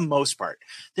 right, for the most part,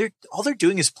 all they're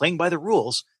doing is playing by the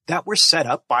rules that were set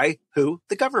up by who?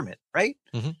 The government, right?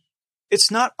 Mm-hmm. It's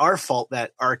not our fault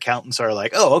that our accountants are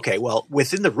like, oh, okay, well,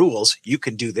 within the rules, you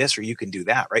can do this or you can do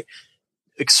that, right?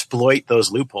 Exploit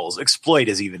those loopholes. Exploit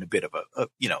is even a bit of a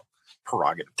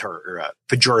prerogative term or a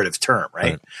pejorative term,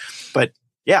 right? But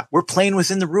yeah, we're playing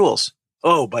within the rules.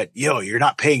 Oh, but you're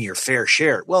not paying your fair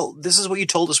share. Well, this is what you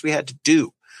told us we had to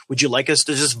do. Would you like us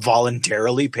to just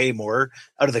voluntarily pay more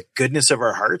out of the goodness of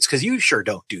our hearts? Because you sure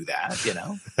don't do that,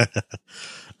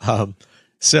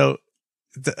 So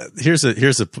here's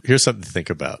something to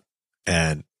think about,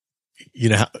 and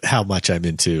how much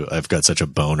I've got such a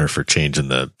boner for changing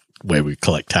the way we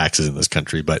collect taxes in this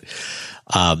country, but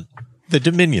the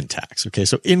Dominion tax. Okay.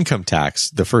 So income tax,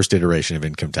 the first iteration of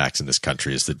income tax in this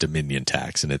country is the Dominion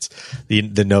tax. And it's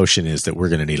the notion is that we're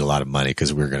going to need a lot of money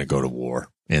because we're going to go to war.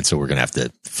 And so we're going to have to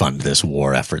fund this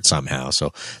war effort somehow.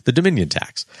 So the Dominion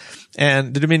tax,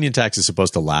 and the Dominion tax is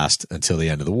supposed to last until the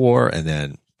end of the war, and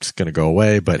then it's going to go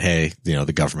away. But hey,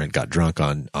 the government got drunk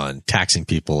on taxing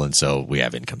people. And so we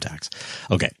have income tax.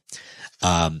 Okay.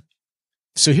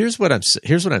 So here's what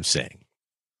I'm saying.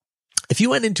 If you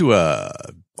went into a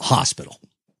hospital,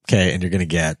 okay, and you're going to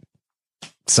get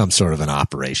some sort of an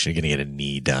operation, you're going to get a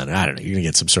knee done, I don't know, you're going to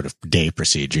get some sort of day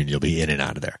procedure and you'll be in and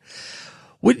out of there.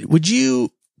 Would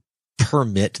you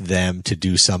permit them to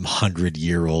do some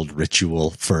 100-year-old ritual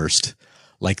first,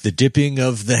 like the dipping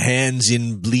of the hands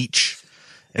in bleach?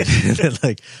 And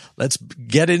then let's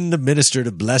get in the minister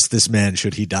to bless this man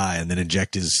should he die, and then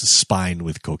inject his spine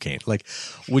with cocaine.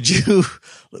 Would you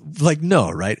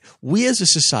no, right? We as a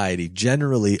society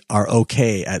generally are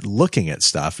okay at looking at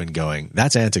stuff and going,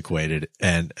 that's antiquated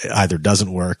and either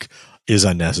doesn't work, is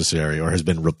unnecessary, or has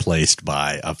been replaced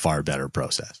by a far better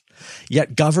process.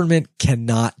 Yet government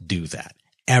cannot do that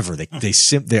ever.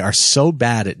 They are so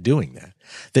bad at doing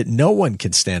that no one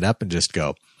can stand up and just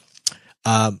go,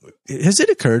 has it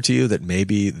occurred to you that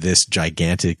maybe this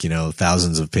gigantic,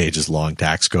 thousands of pages long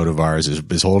tax code of ours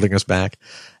is holding us back,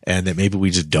 and that maybe we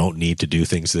just don't need to do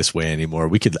things this way anymore?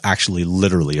 We could actually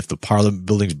literally, if the Parliament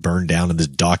buildings burned down and this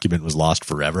document was lost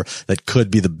forever, that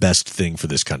could be the best thing for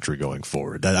this country going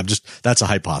forward. That's a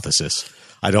hypothesis.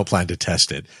 I don't plan to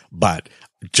test it, but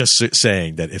just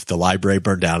saying that if the library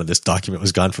burned down and this document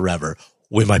was gone forever,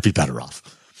 we might be better off.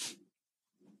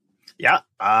 Yeah,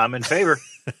 I'm in favor.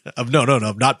 No,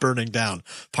 not burning down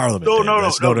Parliament. No,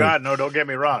 God, no, don't get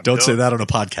me wrong. Don't say that on a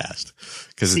podcast.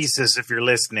 CSIS, if you're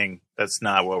listening, that's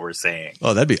not what we're saying.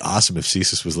 Oh, that'd be awesome if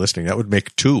CSIS was listening. That would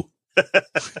make two.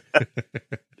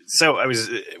 So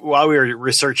while we were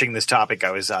researching this topic,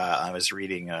 I was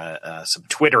reading some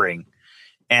Twittering,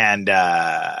 and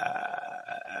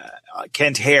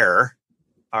Kent Hare,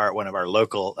 one of our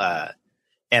local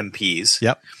MPs.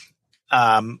 Yep.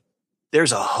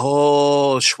 There's a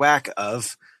whole schwack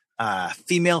of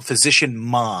female physician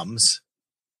moms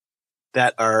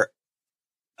that are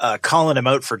calling him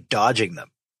out for dodging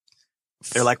them.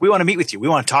 They're like, we want to meet with you. We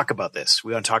want to talk about this.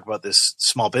 We want to talk about this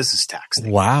small business tax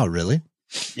thing. Wow, really?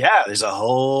 Yeah, there's a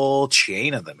whole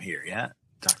chain of them here. Yeah.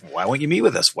 Why won't you meet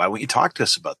with us? Why won't you talk to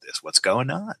us about this? What's going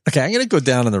on? Okay, I'm going to go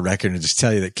down on the record and just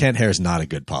tell you that Kent Hare is not a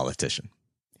good politician.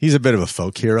 He's a bit of a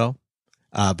folk hero,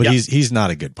 but he's not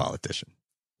a good politician.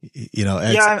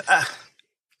 I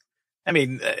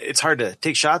mean, it's hard to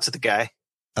take shots at the guy.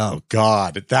 Oh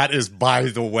God, that is, by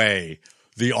the way,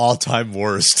 the all-time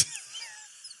worst.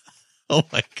 Oh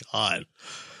my God.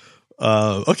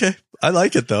 Okay, I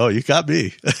like it though. You got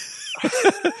me.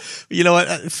 You know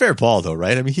what? Fair ball though,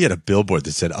 right? I mean, he had a billboard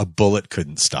that said, "A bullet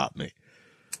couldn't stop me."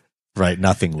 Right.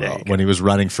 Nothing will, when he was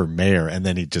running for mayor, and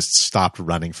then he just stopped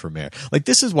running for mayor. Like,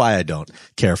 this is why I don't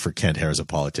care for Kent Hare as a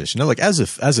politician. No, like, as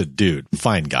a dude,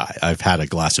 fine guy. I've had a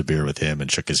glass of beer with him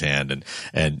and shook his hand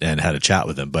and had a chat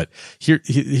with him. But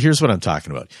here's what I'm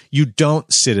talking about. You don't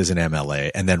sit as an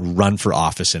MLA and then run for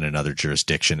office in another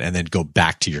jurisdiction and then go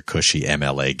back to your cushy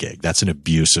MLA gig. That's an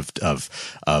abuse of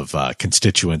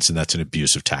constituents, and that's an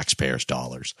abuse of taxpayers'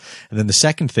 dollars. And then the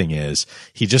second thing is,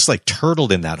 he just like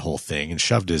turtled in that whole thing and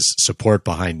shoved his support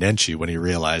behind Nenshi when he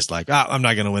realized, like, I'm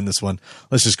not going to win this one.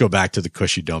 Let's just go back to the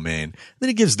cushy domain. And then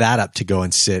he gives that up to go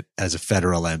and sit as a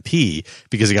federal MP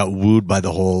because he got wooed by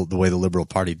the way the Liberal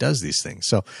Party does these things.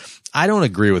 So I don't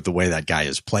agree with the way that guy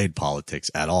has played politics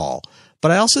at all.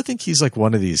 But I also think he's like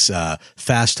one of these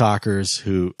fast talkers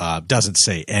who doesn't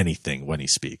say anything when he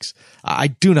speaks. I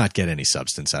do not get any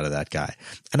substance out of that guy.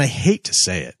 And I hate to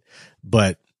say it,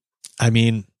 but I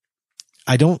mean,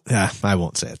 I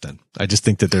won't say it then. I just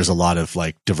think that there's a lot of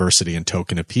like diversity and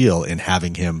token appeal in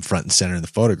having him front and center in the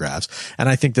photographs. And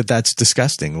I think that that's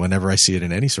disgusting whenever I see it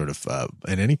in any sort of,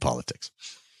 in any politics.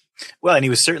 Well, and he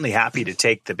was certainly happy to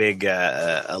take the big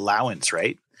allowance,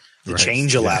 right? The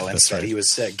change allowance that he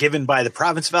was given by the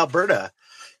province of Alberta,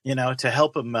 to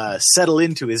help him settle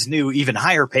into his new, even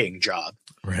higher paying job.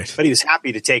 Right. But he was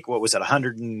happy to take, what was it,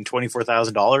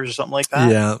 $124,000 or something like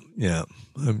that? Yeah.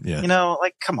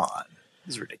 Like, come on.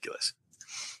 It's ridiculous.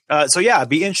 It'd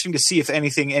be interesting to see if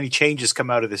any changes come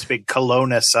out of this big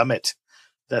Kelowna summit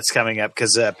that's coming up,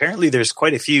 because apparently there's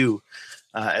quite a few,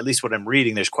 at least what I'm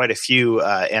reading, there's quite a few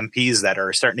MPs that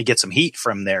are starting to get some heat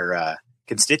from their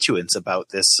constituents about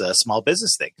this small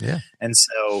business thing. Yeah. And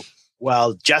so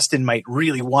while Justin might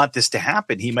really want this to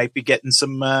happen, he might be getting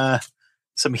some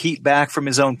heat back from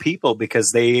his own people, because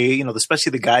they,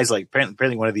 especially the guys like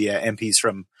apparently one of the MPs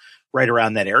from right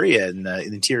around that area in the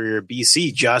interior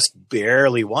BC just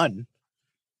barely won.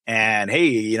 And hey,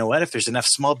 you know what? If there's enough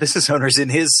small business owners in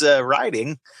his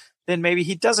riding, then maybe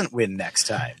he doesn't win next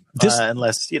time,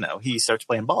 unless he starts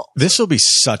playing ball. This will be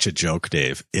such a joke,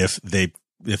 Dave, if they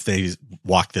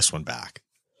walk this one back.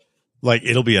 Like,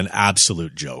 it'll be an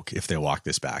absolute joke if they walk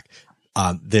this back.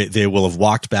 They will have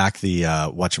walked back the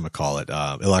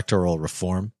electoral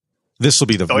reform. This will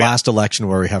be the last election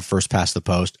where we have first past the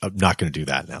post. I'm not going to do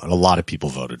that now. And a lot of people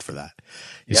voted for that.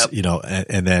 Yep.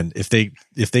 And then if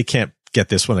they can't get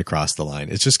this one across the line,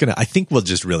 it's just I think we'll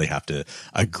just really have to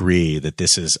agree that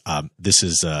this is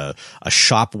a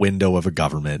shop window of a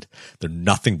government. They're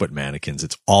nothing but mannequins.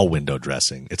 It's all window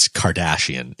dressing. It's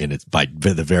Kardashian by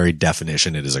the very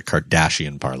definition. It is a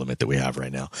Kardashian parliament that we have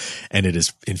right now. And it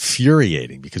is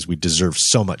infuriating because we deserve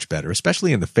so much better,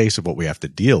 especially in the face of what we have to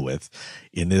deal with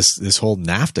in this whole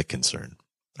NAFTA concern.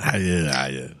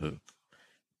 I'd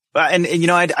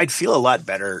feel a lot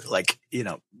better,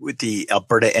 with the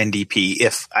Alberta NDP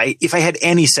if I had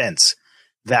any sense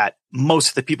that most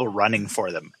of the people running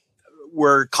for them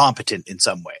were competent in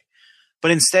some way.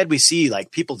 But instead we see like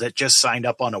people that just signed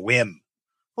up on a whim.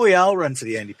 Oh yeah, I'll run for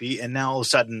the NDP. And now all of a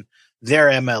sudden they're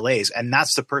MLAs. And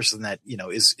that's the person that,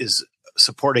 is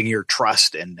supporting your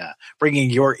trust and bringing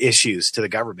your issues to the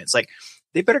government. It's like,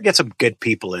 they better get some good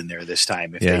people in there this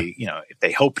time if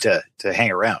they hope to hang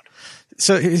around.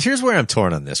 So here's where I'm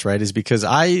torn on this, right? Is because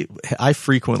I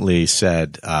frequently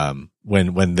said,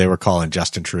 when they were calling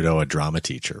Justin Trudeau a drama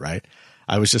teacher, right?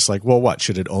 I was just like, well, what?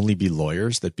 Should it only be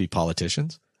lawyers that be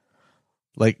politicians?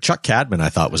 Like Chuck Cadman, I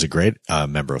thought was a great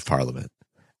member of parliament.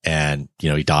 And,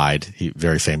 he died. He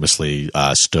very famously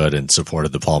stood and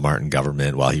supported the Paul Martin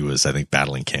government while he was, I think,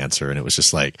 battling cancer. And it was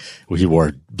just like, he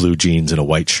wore blue jeans and a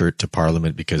white shirt to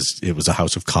parliament because it was a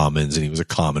House of Commons and he was a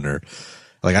commoner.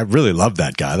 Like, I really loved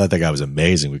that guy. I thought that guy was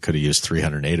amazing. We could have used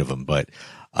 308 of them. But,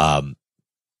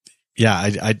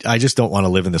 I just don't want to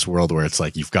live in this world where it's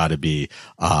like you've got to be,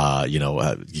 you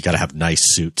got to have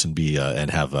nice suits and be,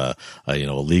 and have a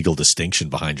legal distinction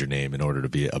behind your name in order to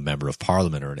be a member of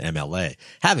parliament or an MLA.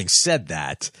 Having said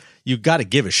that, you've got to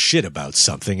give a shit about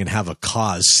something and have a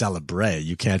cause celebrate.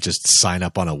 You can't just sign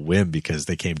up on a whim because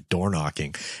they came door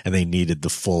knocking and they needed the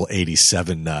full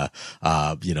 87,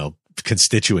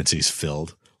 constituencies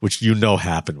filled, which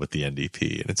happened with the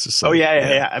NDP. And it's just like,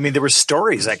 yeah. I mean, there were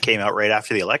stories that came out right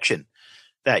after the election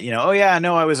that,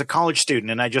 I was a college student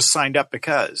and I just signed up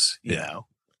because, know.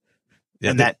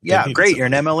 Yeah, and great. You're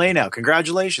an MLA now.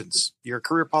 Congratulations. You're a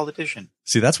career politician.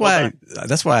 See, that's why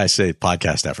I say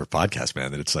podcast after podcast,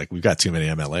 man, that it's like, we've got too many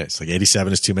MLAs. Like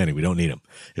 87 is too many. We don't need them.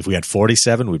 If we had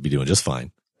 47, we'd be doing just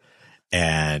fine.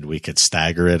 and we could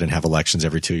stagger it and have elections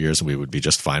every 2 years and we would be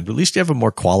just fine. But at least you have a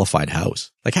more qualified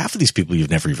House. Like half of these people you've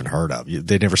never even heard of.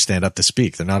 They never stand up to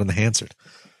speak. They're not in the Hansard.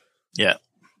 Yeah.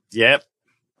 Yep.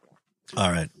 All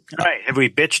right. All right. Have we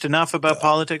bitched enough about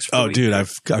politics? Oh, dude, I've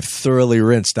thoroughly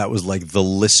rinsed. That was like the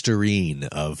Listerine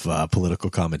of political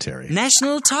commentary.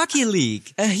 National Talkie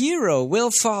League. A hero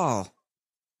will fall.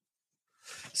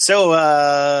 So,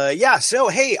 So,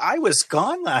 hey, I was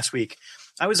gone last week.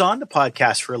 I was on the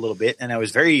podcast for a little bit, and I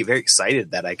was very, very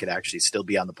excited that I could actually still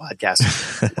be on the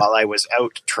podcast while I was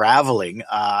out traveling.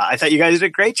 I thought you guys did a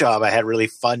great job. I had a really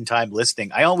fun time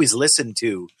listening. I always listen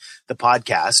to the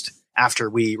podcast after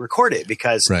we record it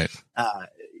because, right. I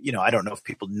don't know if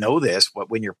people know this, but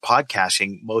when you're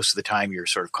podcasting, most of the time you're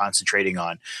sort of concentrating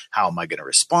on how am I going to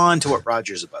respond to what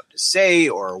Roger's about to say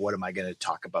or what am I going to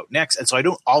talk about next? And so I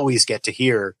don't always get to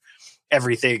hear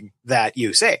everything that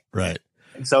you say. Right.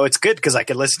 And so it's good because I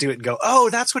can listen to it and go, oh,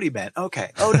 that's what he meant.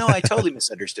 Okay. Oh, no, I totally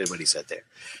misunderstood what he said there.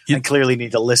 I clearly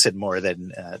need to listen more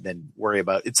than worry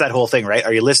about. It's that whole thing, right?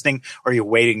 Are you listening or are you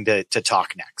waiting to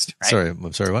talk next? Right?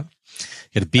 I'm sorry, what?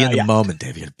 You got to be in the moment,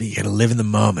 Dave. You got to live in the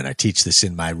moment. I teach this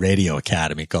in my radio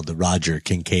academy called the Roger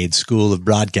Kincaid School of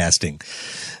Broadcasting,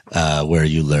 where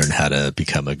you learn how to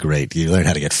you learn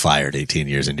how to get fired 18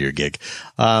 years into your gig.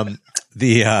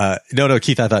 Keith,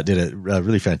 I thought did a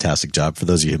really fantastic job. For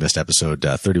those of you who missed episode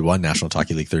 31, National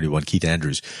Talkie League 31, Keith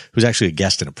Andrews, who's actually a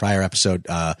guest in a prior episode,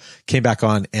 came back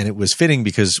on, and it was fitting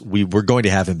because we were going to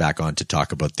have him back on to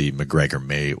talk about the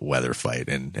McGregor-Mayweather fight,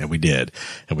 and we did,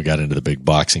 and we got into the big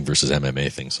boxing versus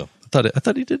MMA thing. So I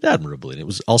thought he did admirably, and it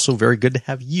was also very good to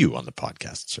have you on the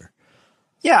podcast, sir.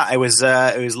 Yeah, it was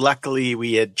luckily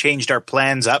we had changed our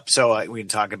plans up, so we can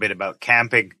talk a bit about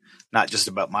camping. Not just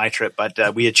about my trip,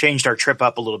 but we had changed our trip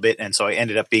up a little bit. And so I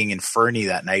ended up being in Fernie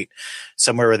that night,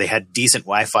 somewhere where they had decent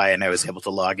Wi-Fi and I was able to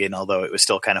log in, although it was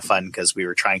still kind of fun because we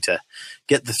were trying to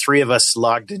get the three of us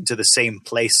logged into the same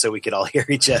place so we could all hear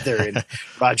each other. And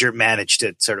Roger managed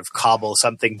to sort of cobble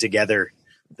something together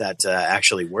that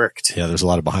actually worked. Yeah, there's a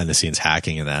lot of behind the scenes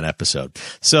hacking in that episode.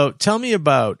 So tell me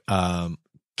about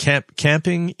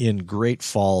camping in Great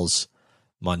Falls,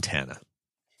 Montana.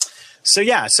 So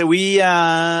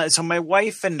my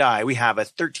wife and I, we have a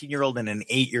 13-year-old and an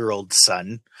 8-year-old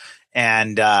son,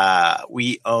 and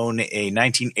we own a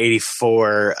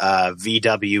 1984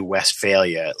 VW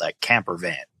Westphalia, like camper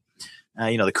van.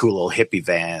 The cool little hippie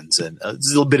vans, and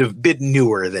it's a bit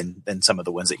newer than some of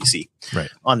the ones that you see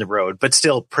on the road, but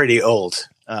still pretty old,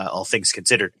 all things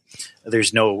considered.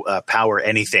 There's no power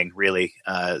anything really.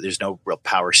 There's no real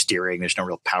power steering. There's no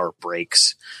real power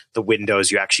brakes. The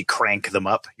windows, you actually crank them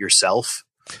up yourself.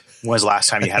 When was the last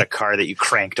time you had a car that you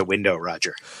cranked a window,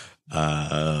 Roger?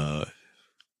 I've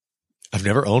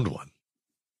never owned one.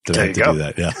 Did I have to do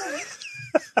that? Yeah.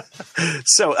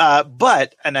 So,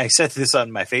 and I said this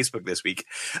on my Facebook this week,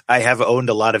 I have owned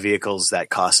a lot of vehicles that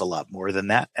cost a lot more than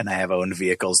that. And I have owned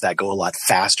vehicles that go a lot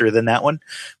faster than that one,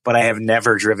 but I have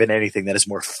never driven anything that is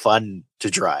more fun to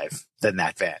drive than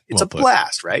that van. It's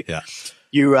blast, right? Yeah.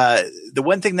 The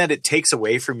one thing that it takes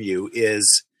away from you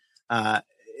is,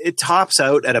 it tops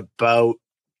out at about,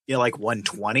 like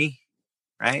 120.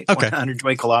 Right? Okay.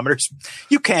 120 kilometers.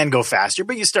 You can go faster,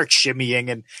 but you start shimmying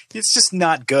and it's just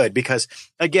not good because,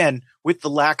 again, with the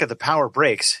lack of the power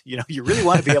brakes, you really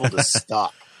want to be able to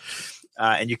stop.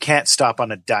 And you can't stop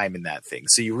on a dime in that thing.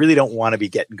 So you really don't want to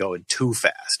be going too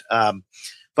fast.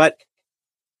 But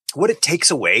what it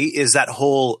takes away is that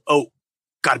whole,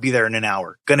 got to be there in an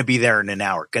hour, going to be there in an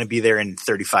hour, going to be there in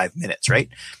 35 minutes, right?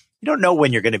 You don't know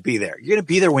when you're going to be there. You're going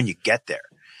to be there when you get there.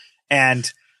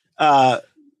 And,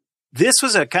 this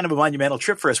was a kind of a monumental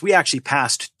trip for us. We actually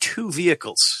passed 2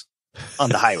 vehicles on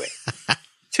the highway.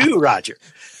 2, Roger.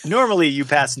 Normally you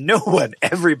pass no one.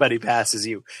 Everybody passes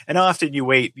you. And often you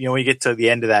wait, when you get to the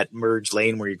end of that merge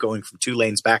lane where you're going from 2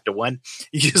 lanes back to 1,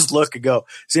 you just look and go,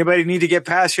 does anybody need to get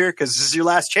past here? Because this is your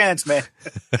last chance, man.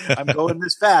 I'm going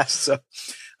this fast. So,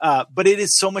 but it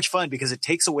is so much fun because it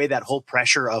takes away that whole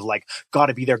pressure of like,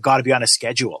 gotta be there, gotta be on a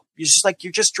schedule.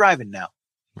 You're just driving now.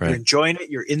 Right. You're enjoying it.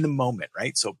 You're in the moment,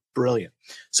 right? So brilliant.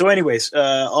 So anyways,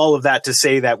 all of that to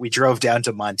say that we drove down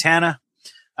to Montana.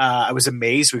 I was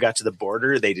amazed. We got to the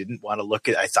border. They didn't want to look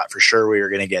at, I thought for sure we were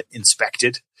going to get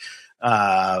inspected.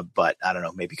 But I don't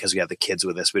know, maybe because we have the kids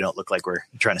with us, we don't look like we're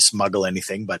trying to smuggle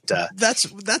anything, but,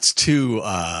 that's too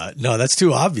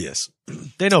obvious.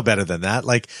 They know better than that.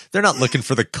 Like they're not looking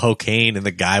for the cocaine and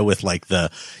the guy with like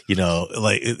when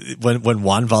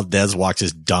Juan Valdez walks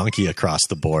his donkey across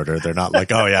the border, they're not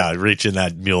like, oh yeah, reach in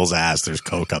that mule's ass. There's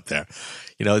coke up there.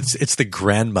 It's the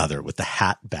grandmother with the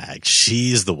hat bag.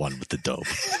 She's the one with the dope.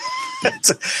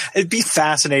 It'd be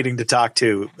fascinating to talk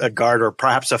to a guard or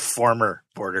perhaps a former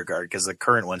border guard, because the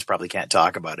current ones probably can't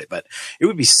talk about it. But it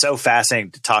would be so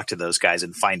fascinating to talk to those guys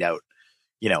and find out,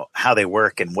 how they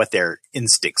work and what their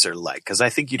instincts are like. Because I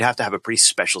think you'd have to have a pretty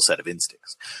special set of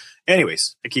instincts.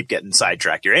 Anyways, I keep getting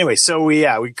sidetracked here. Anyway, so we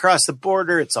cross the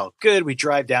border. It's all good. We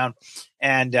drive down.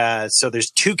 And so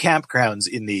there's 2 campgrounds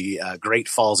in the Great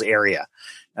Falls area.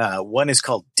 One is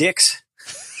called Dick's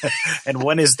and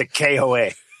one is the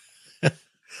KOA.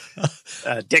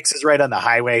 Dick's is right on the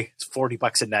highway. It's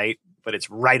 $40 a night, but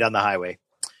it's right on the highway.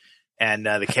 And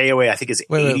the KOA, I think, is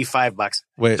 $85.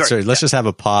 Wait, sorry. Let's just have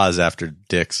a pause after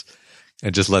Dick's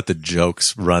and just let the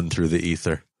jokes run through the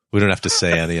ether. We don't have to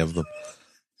say any of them.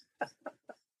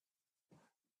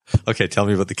 Okay, tell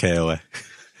me about the KOA.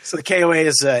 So the KOA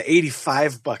is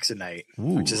 $85 a night,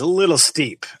 which is a little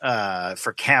steep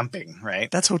for camping, right?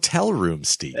 That's hotel room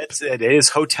steep. It is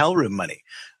hotel room money.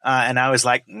 And I was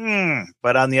like,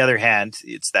 but on the other hand,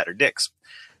 it's that or Dick's.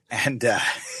 And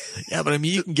yeah, but I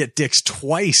mean, you can get Dick's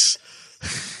twice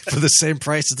for the same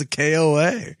price as the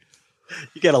KOA.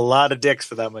 You get a lot of Dick's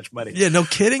for that much money. Yeah, no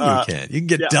kidding. You can. You can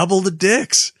get double the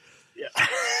Dick's. Yeah,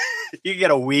 you can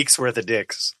get a week's worth of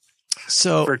Dick's.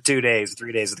 So for 2 days,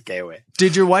 3 days of the KOA.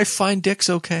 Did your wife find Dick's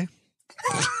okay?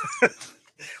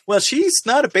 Well, she's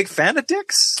not a big fan of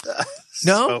Dick's.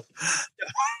 No,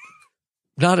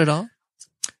 not at all.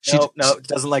 No,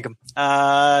 doesn't like them.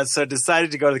 So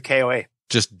decided to go to the KOA.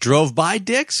 Just drove by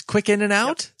Dick's, quick in and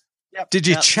out. Yep. Did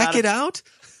you check it out?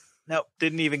 No,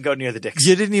 didn't even go near the Dick's.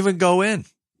 You didn't even go in.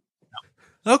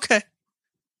 No. Okay.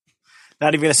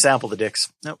 Not even gonna sample the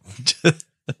Dick's. Nope.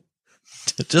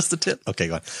 Just the tip. Okay,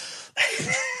 go on.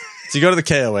 So you go to the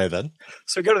KOA then.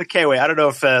 So go to the KOA. I don't know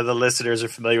if the listeners are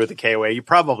familiar with the KOA. You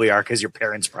probably are, because your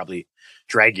parents probably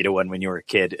dragged you to one when you were a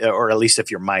kid, or at least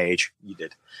if you're my age, you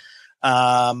did.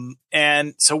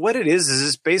 And so what it is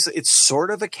it's basically, it's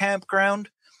sort of a campground,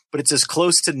 but it's as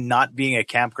close to not being a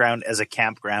campground as a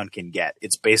campground can get.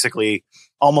 It's basically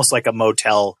almost like a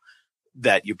motel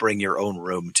that you bring your own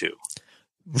room to.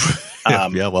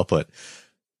 Yeah, well put.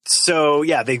 So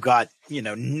yeah, they've got,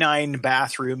 9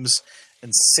 bathrooms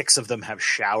and 6 of them have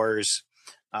showers.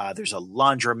 There's a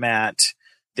laundromat.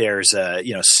 There's a,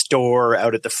 store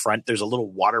out at the front. There's a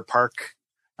little water park,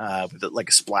 like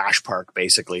a splash park,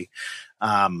 basically.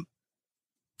 And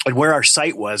where our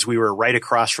site was, we were right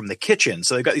across from the kitchen.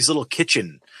 So they've got these little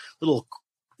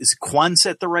is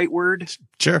Quonset the right word?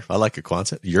 Sure. I like a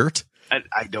Quonset. Yurt?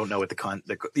 I don't know what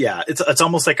it's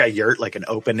almost like a yurt, like an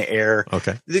open air.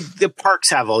 Okay. The parks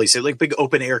have all these like big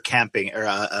open air camping or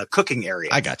a cooking area.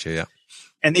 I got you. Yeah.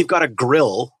 And they've got a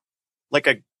grill, like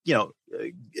a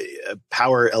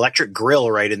power electric grill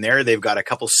right in there. They've got a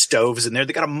couple stoves in there.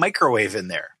 They got a microwave in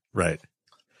there. Right.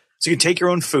 So you can take your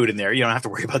own food in there. You don't have to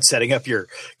worry about setting up your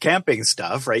camping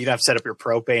stuff, right? You don't have to set up your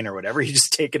propane or whatever. You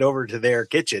just take it over to their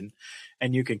kitchen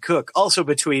and you can cook. Also,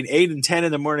 between 8 and 10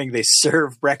 in the morning, they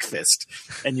serve breakfast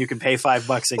and you can pay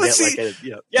 $5 and get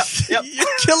Yep. You're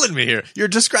killing me here. You're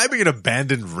describing an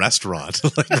abandoned restaurant,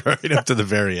 like right up to the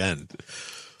very end.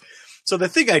 So the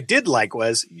thing I did like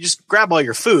was you just grab all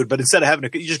your food, but instead of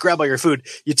you just grab all your food,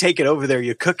 you take it over there,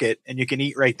 you cook it, and you can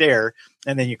eat right there,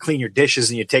 and then you clean your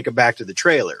dishes and you take them back to the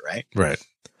trailer, right? Right.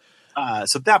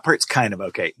 So that part's kind of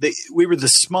okay. We were the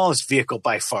smallest vehicle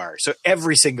by far, so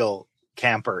every single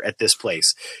camper at this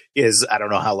place is, I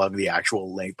don't know how long the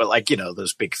actual length, but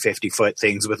those big 50-foot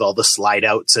things with all the slide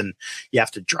outs, and you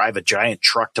have to drive a giant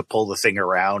truck to pull the thing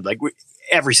around.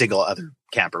 Every single other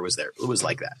camper was there. It was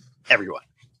like that. Everyone.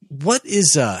 What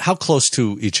is, how close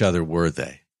to each other were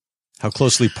they? How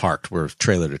closely parked were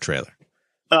trailer to trailer?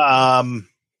 I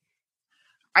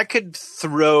could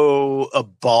throw a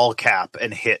ball cap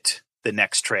and hit the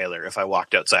next trailer if I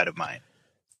walked outside of mine.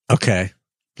 Okay.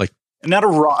 Not a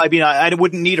rock. I mean, I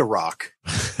wouldn't need a rock.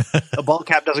 A ball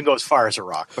cap doesn't go as far as a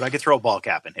rock, but I could throw a ball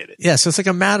cap and hit it. Yeah. So it's like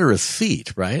a matter of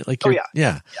feet, right?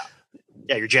 Yeah.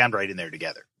 You're jammed right in there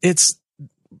together.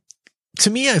 To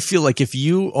me, I feel like if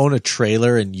you own a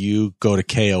trailer and you go to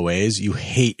KOAs, you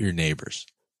hate your neighbors.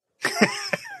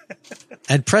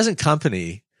 And present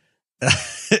company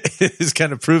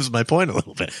kind of proves my point a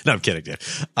little bit. No, I'm kidding, dude.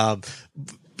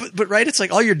 But right, it's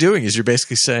like all you're doing is you're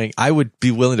basically saying, I would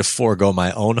be willing to forego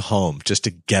my own home just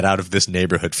to get out of this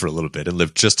neighborhood for a little bit and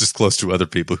live just as close to other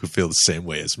people who feel the same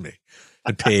way as me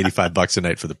and pay $85 a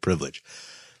night for the privilege.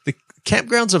 The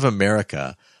campgrounds of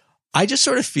America, I just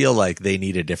sort of feel like they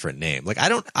need a different name.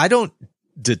 I don't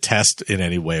detest in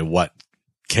any way what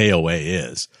KOA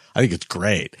is. I think it's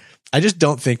great. I just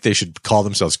don't think they should call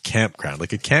themselves campground.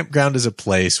 Like a campground is a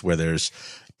place where there's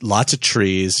lots of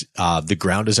trees. The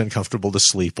ground is uncomfortable to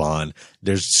sleep on.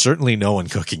 There's certainly no one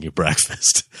cooking you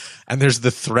breakfast. And there's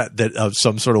the threat that of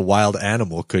some sort of wild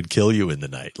animal could kill you in the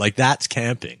night. Like, that's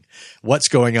camping. What's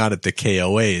going on at the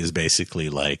KOA is basically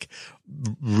like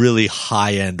really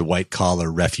high-end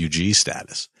white-collar refugee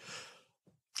status.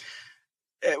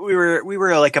 We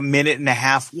were like a minute and a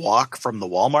half walk from the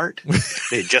Walmart.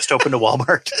 They just opened a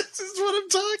Walmart. This is what I'm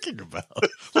talking about.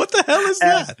 What the hell is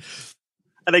that?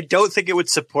 And I don't think it would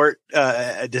support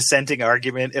a dissenting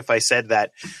argument if I said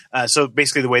that. So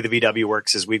basically the way the VW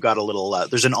works is we've got a little,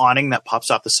 there's an awning that pops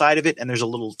off the side of it, and there's a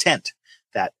little tent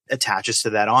that attaches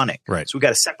to that awning. Right. So we've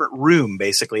got a separate room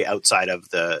basically outside of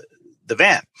the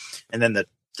van. And then the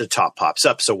top pops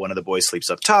up. So one of the boys sleeps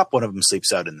up top. One of them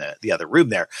sleeps out in the other room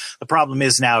there. The problem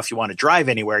is now if you want to drive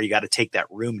anywhere, you got to take that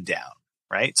room down.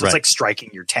 Right. So it's like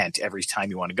striking your tent every time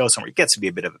you want to go somewhere. It gets to be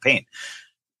a bit of a pain.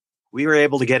 We were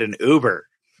able to get an Uber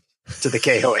to the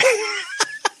KOA.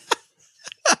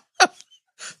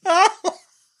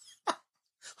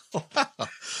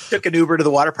 Took an Uber to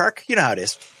the water park. You know how it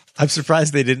is. I'm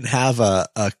surprised they didn't have a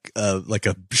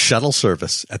shuttle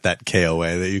service at that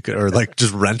KOA that you could, or like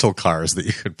just rental cars that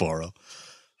you could borrow.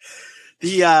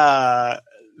 The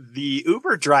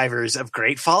Uber drivers of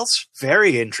Great Falls,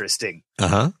 very interesting.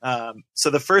 So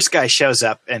the first guy shows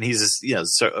up, and he's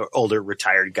this, older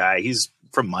retired guy. He's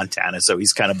from Montana, so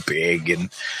he's kind of big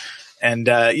and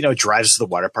drives to the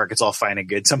water park. It's all fine and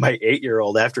good. So my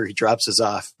 8-year-old, after he drops us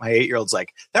off, my 8-year-old's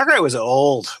like, that guy was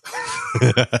old.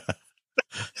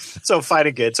 So fine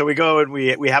and good. So we go and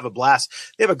we have a blast.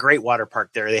 They have a great water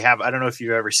park there. They have, I don't know if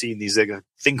you've ever seen these, like a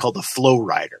thing called the Flow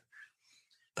Rider.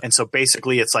 And so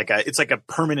basically it's like a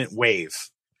permanent wave.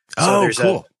 So there's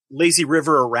cool. A lazy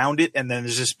river around it, and then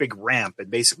there's this big ramp, and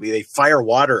basically they fire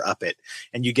water up it,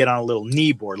 and you get on a little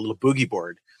knee board, a little boogie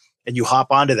board, and you hop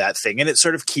onto that thing, and it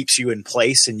sort of keeps you in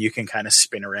place, and you can kind of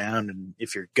spin around, and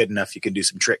if you're good enough, you can do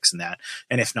some tricks in that.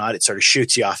 And if not, it sort of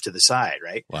shoots you off to the side,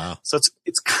 right? Wow. So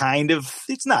it's kind of,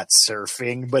 it's not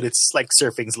surfing, but it's like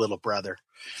surfing's little brother.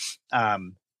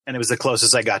 And it was the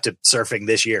closest I got to surfing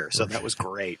this year. So that was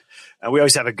great. We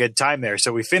always have a good time there.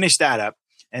 So we finished that up,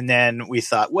 and then we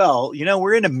thought, well,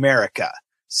 we're in America,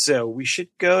 so we should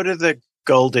go to the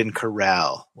Golden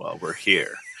Corral while we're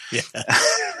here. Yeah.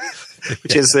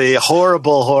 Which is a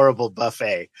horrible, horrible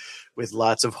buffet with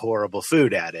lots of horrible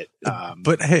food at it.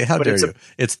 But hey, how dare you?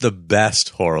 It's the best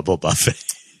horrible buffet.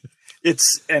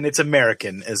 It's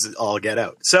American as all get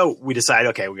out. So we decide,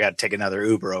 okay, we got to take another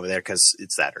Uber over there because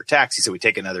it's that or taxi. So we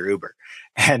take another Uber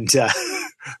and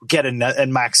get another.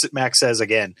 And Max says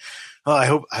again, "Oh, I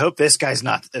hope this guy's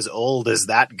not as old as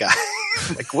that guy."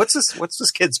 Like, what's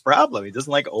this kid's problem? He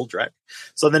doesn't like old drivers.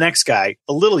 So the next guy,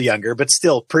 a little younger, but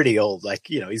still pretty old. Like,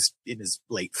 he's in his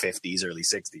late 50s, early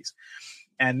 60s.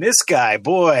 And this guy,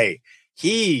 boy,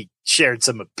 he shared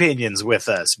some opinions with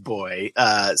us, boy.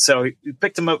 So we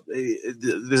picked him up.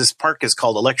 This park is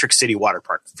called Electric City Water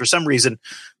Park. For some reason,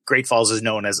 Great Falls is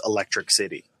known as Electric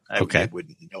City. I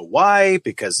wouldn't know why,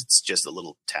 because it's just a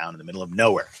little town in the middle of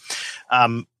nowhere.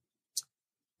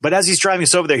 But as he's driving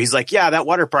us over there, he's like, yeah, that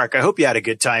water park, I hope you had a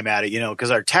good time at it, because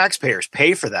our taxpayers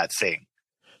pay for that thing.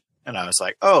 And I was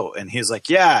like, oh, and he's like,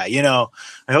 yeah, I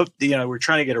hope, we're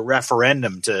trying to get a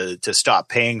referendum to stop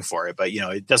paying for it, but,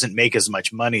 it doesn't make as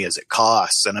much money as it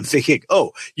costs. And I'm thinking,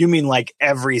 oh, you mean like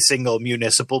every single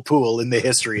municipal pool in the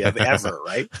history of ever,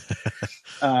 right?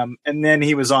 And then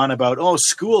he was on about, oh,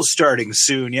 school's starting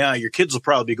soon. Yeah, your kids will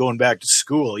probably be going back to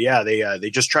school. Yeah, they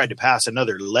just tried to pass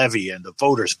another levy, and the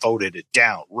voters voted it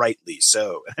down, rightly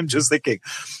so. And I'm just thinking,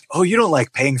 oh, you don't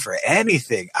like paying for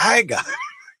anything. I got it.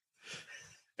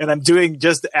 And I'm doing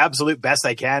just the absolute best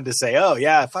I can to say, oh,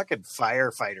 yeah, fucking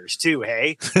firefighters too,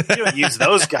 hey? You don't use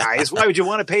those guys. Why would you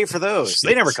want to pay for those?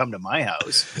 They never come to my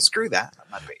house. Screw that. I'm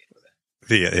not paying for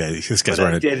that. Yeah, this guy's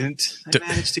wearing I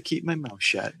managed to keep my mouth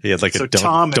shut. He had like a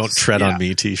don't tread on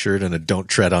me t-shirt and a don't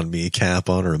tread on me cap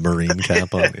on, or a Marine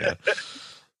cap on. Yeah.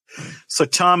 So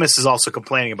Thomas is also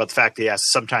complaining about the fact that he has to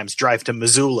sometimes drive to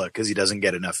Missoula because he doesn't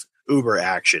get enough Uber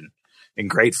action in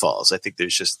Great Falls. I think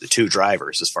there's just the two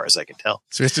drivers as far as I can tell.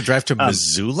 So he has to drive to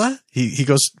Missoula? He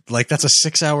goes like, that's a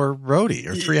 6-hour roadie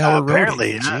or 3-hour roadie.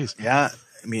 Apparently, yeah. Yeah.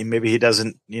 I mean, maybe he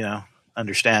doesn't,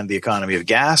 understand the economy of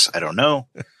gas. I don't know.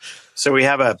 So we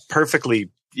have a perfectly,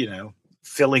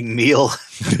 filling meal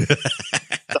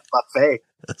the buffet.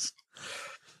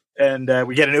 And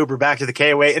we get an Uber back to the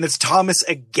KOA, and it's Thomas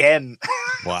again.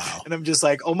 Wow. And I'm just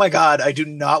like, oh my God, I do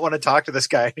not want to talk to this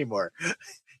guy anymore.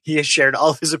 He has shared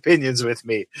all his opinions with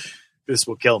me. This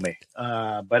will kill me.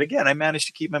 But again, I managed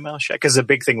to keep my mouth shut because the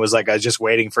big thing was like I was just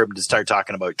waiting for him to start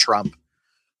talking about Trump.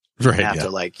 Right. I have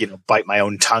to bite my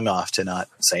own tongue off to not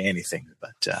say anything.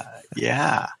 But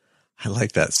yeah. I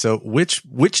like that. So which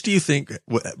do you think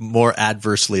more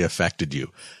adversely affected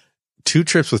you? 2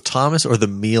 trips with Thomas or the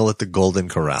meal at the Golden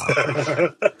Corral?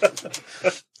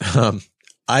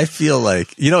 I feel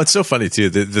like, it's so funny too.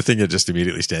 The thing that just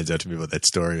immediately stands out to me about that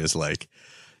story is like,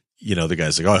 the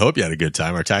guy's like, oh, I hope you had a good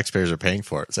time. Our taxpayers are paying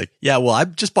for it. It's like, yeah, well, I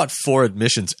just bought 4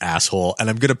 admissions, asshole, and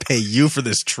I'm going to pay you for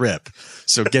this trip.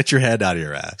 So get your head out of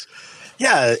your ass.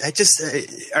 Yeah.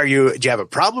 Do you have a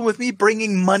problem with me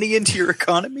bringing money into your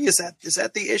economy? Is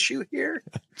that the issue here?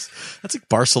 That's like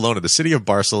Barcelona. The city of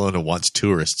Barcelona wants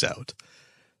tourists out.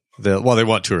 They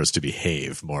want tourists to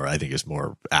behave more, I think is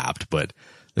more apt, but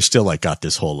they're still got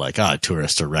this whole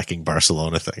tourists are wrecking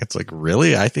Barcelona thing. It's like,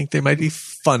 really? I think they might be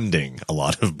funding a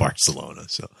lot of Barcelona.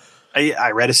 So I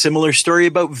read a similar story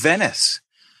about Venice.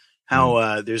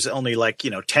 How there's only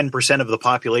 10% of the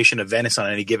population of Venice on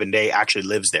any given day actually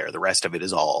lives there. The rest of it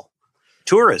is all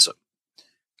tourism.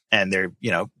 And they're,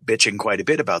 bitching quite a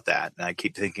bit about that. And I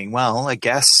keep thinking, well, I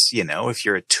guess, if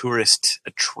you're a tourist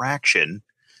attraction,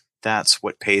 that's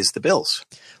what pays the bills.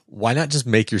 Why not just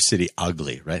make your city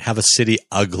ugly, right? Have a city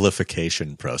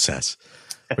uglification process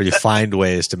where you find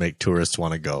ways to make tourists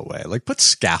want to go away. Like put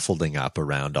scaffolding up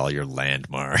around all your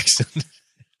landmarks.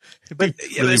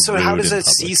 So how does a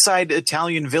seaside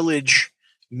Italian village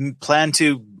plan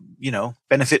to,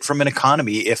 benefit from an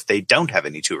economy if they don't have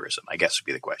any tourism? I guess would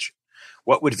be the question.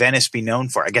 What would Venice be known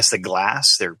for? I guess the glass.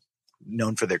 They're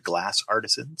known for their glass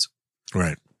artisans.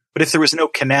 Right. But if there was no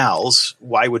canals,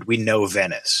 why would we know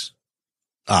Venice?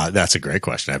 That's a great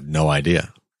question. I have no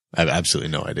idea. I have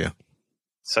absolutely no idea.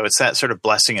 So it's that sort of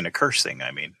blessing and a curse thing.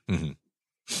 I mean,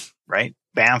 right?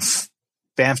 Banff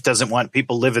doesn't want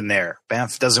people living there.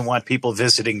 Banff doesn't want people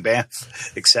visiting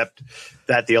Banff, except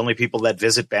that the only people that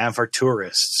visit Banff are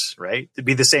tourists, right? It'd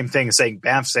be the same thing as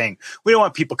Banff saying, we don't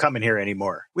want people coming here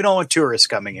anymore. We don't want tourists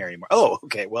coming here anymore. Oh,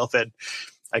 okay. Well, then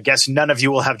I guess none of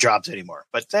you will have jobs anymore,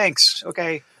 but thanks.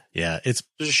 Okay. Yeah. Just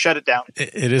shut it down.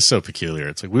 It is so peculiar.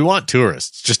 It's like, we want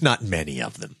tourists, just not many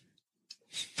of them.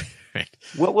 Right.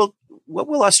 What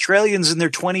will Australians in their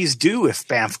 20s do if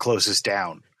Banff closes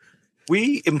down?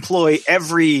 We employ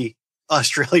every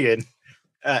Australian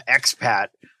expat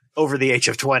over the age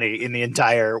of 20 in the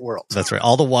entire world. That's right.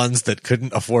 All the ones that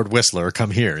couldn't afford Whistler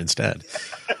come here instead.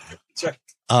 That's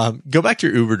right. Go back to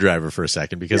your Uber driver for a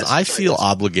second, because I feel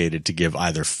obligated to give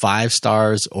either 5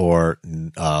 stars or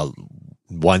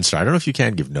 1 star. I don't know if you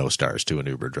can give no stars to an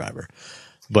Uber driver,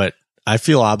 but I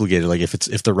feel obligated. Like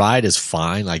if the ride is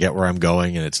fine, I get where I'm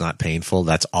going and it's not painful,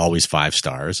 that's always 5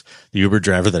 stars. The Uber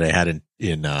driver that I had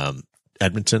in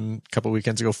Edmonton a couple of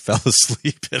weekends ago fell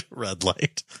asleep at a red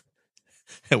light.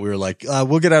 And we were like,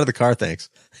 we'll get out of the car, thanks.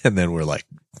 And then we're like,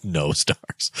 no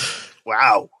stars.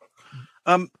 Wow.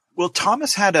 Well,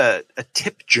 Thomas had a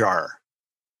tip jar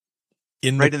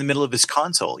in the middle of his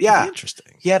console. Yeah.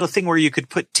 Interesting. He had a thing where you could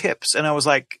put tips. And I was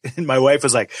like, and my wife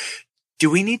was like, do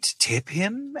we need to tip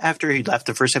him after he left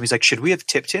the first time? He's like, should we have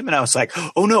tipped him? And I was like,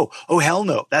 oh no. Oh, hell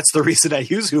no. That's the reason I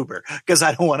use Uber, because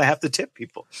I don't want to have to tip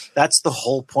people. That's the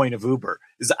whole point of Uber,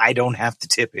 is I don't have to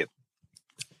tip him.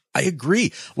 I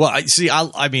agree. Well, I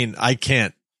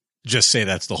can't just say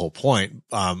that's the whole point.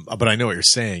 But I know what you're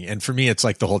saying. And for me, it's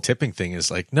like the whole tipping thing is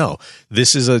like, no,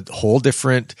 this is a whole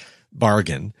different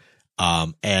bargain.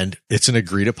 And it's an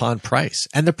agreed upon price,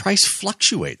 and the price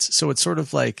fluctuates. So it's sort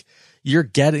of like you're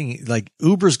getting, like,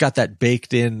 Uber's got that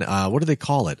baked in, what do they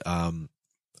call it?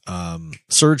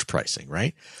 Surge pricing,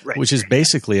 right? Which is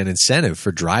basically an incentive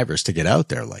for drivers to get out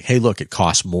there. Like, hey, look, it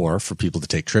costs more for people to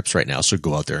take trips right now, so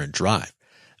go out there and drive.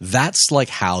 That's like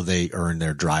how they earn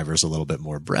their drivers a little bit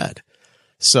more bread.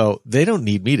 So they don't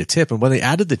need me to tip. And when they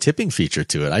added the tipping feature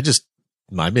to it,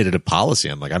 I made it a policy.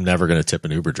 I'm like, I'm never going to tip an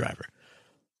Uber driver.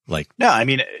 Like, no, I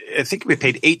mean, I think we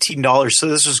paid $18. So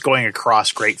this was going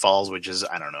across Great Falls, which is,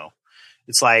 I don't know.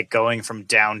 It's like going from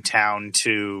downtown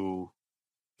to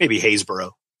maybe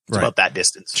Haysboro. It's about that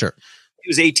distance. Sure. It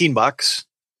was $18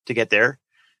 to get there.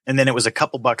 And then it was a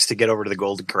couple bucks to get over to the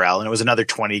Golden Corral, and it was another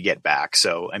 20 to get back.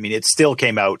 So, I mean, it still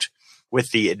came out with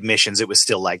the admissions. It was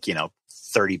still like,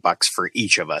 $30 for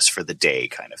each of us for the day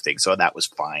kind of thing. So that was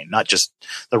fine. Not just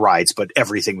the rides, but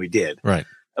everything we did. Right.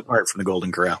 Apart from the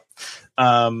Golden Corral.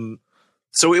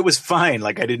 So it was fine.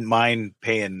 Like, I didn't mind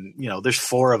paying, there's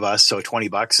 4 of us. So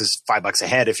 $20 is $5 a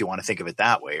head if you want to think of it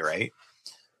that way. Right.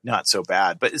 Not so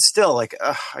bad, but it's still like,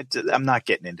 I'm not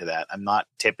getting into that. I'm not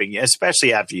tipping,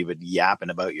 especially after you've been yapping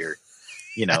about your,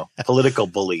 political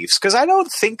beliefs. Cause I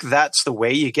don't think that's the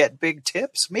way you get big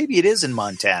tips. Maybe it is in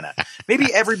Montana.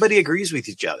 Maybe everybody agrees with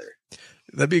each other.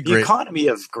 That'd be great. The economy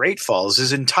of Great Falls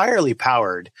is entirely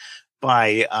powered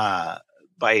by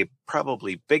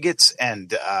probably bigots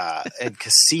and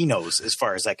casinos, as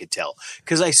far as I could tell.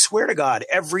 Because I swear to God,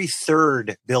 every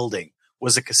third building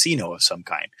was a casino of some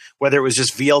kind. Whether it was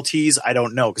just VLTs, I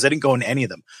don't know, because I didn't go in any of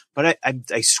them. But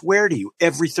I swear to you,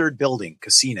 every third building,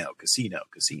 casino.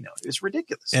 It's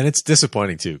ridiculous. And it's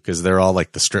disappointing too, because they're all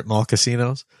like the strip mall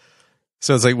casinos.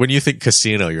 So it's like when you think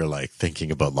casino, you're like thinking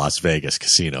about Las Vegas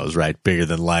casinos, right? Bigger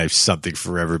than life, something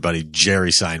for everybody. Jerry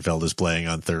Seinfeld is playing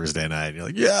on Thursday night. And you're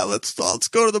like, yeah, let's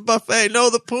go to the buffet. No,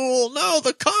 the pool. No,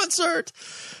 the concert.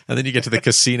 And then you get to the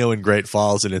casino in Great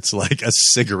Falls and it's like a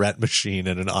cigarette machine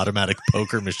and an automatic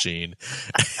poker machine.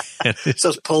 It's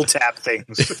those pull tab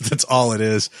things. That's all it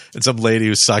is. And some lady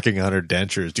who's sucking on her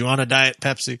dentures. Do you want a Diet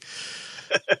Pepsi?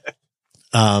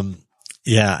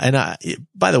 Yeah. And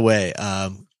by the way,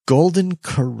 Golden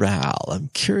Corral. I'm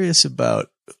curious about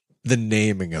the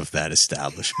naming of that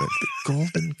establishment. The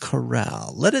Golden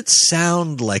Corral. Let it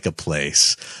sound like a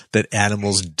place that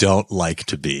animals don't like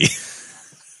to be.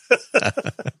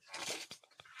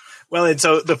 Well, and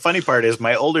so the funny part is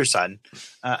my older son,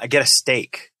 I get a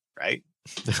steak, right?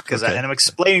 Because Okay. and I'm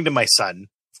explaining to my son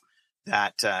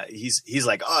that he's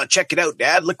like, oh, check it out,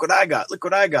 Dad. Look what I got.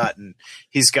 And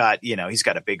he's got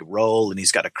a big roll and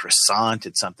he's got a croissant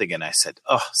and something. And I said,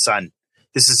 oh, son,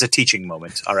 this is a teaching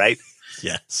moment. All right.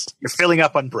 Yes. You're filling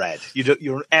up on bread. You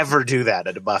don't ever do that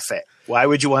at a buffet. Why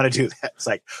would you want to do that? It's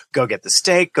like, go get the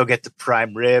steak, go get the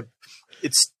prime rib.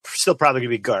 It's still probably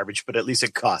going to be garbage, but at least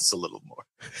it costs a little more.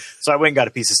 So I went and got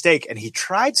a piece of steak and he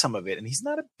tried some of it and he's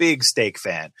not a big steak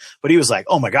fan, but he was like,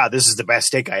 oh my God, this is the best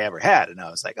steak I ever had. And I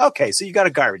was like, okay, so you got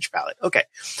a garbage palate. Okay,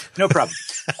 no problem.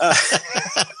 I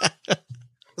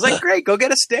was like, great, go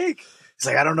get a steak. He's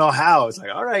like, I don't know how. I was like,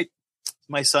 all right,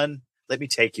 my son, let me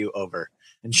take you over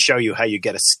and show you how you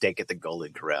get a steak at the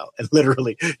Golden Corral. And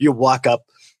literally you walk up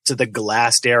to the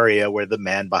glassed area where the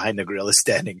man behind the grill is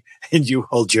standing and you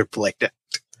hold your plate out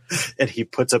and he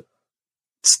puts a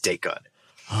steak on it.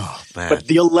 Oh, man.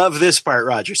 But you'll love this part,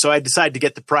 Roger. So I decided to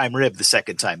get the prime rib the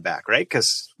second time back, right?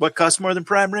 Because what costs more than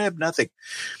prime rib? Nothing.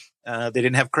 They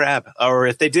didn't have crab. Or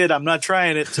if they did, I'm not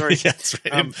trying it. Sorry. Yeah, that's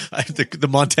right. The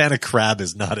Montana crab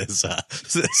is not as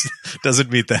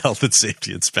doesn't meet the health and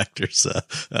safety inspector's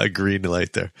green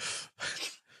light there.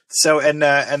 So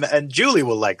and Julie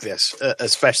will like this,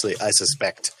 especially, I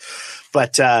suspect.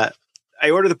 But I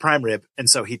order the prime rib, and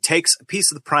so he takes a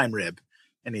piece of the prime rib,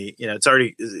 and he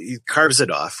carves it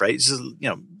off, right?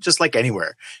 Just like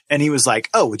anywhere. And he was like,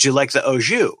 "Oh, would you like the au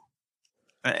jus?"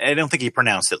 I don't think he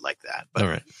pronounced it like that. But All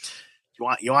right.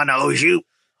 You want an au jus?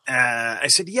 I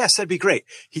said, yes, that'd be great.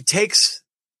 He takes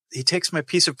my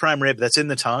piece of prime rib that's in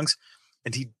the tongs,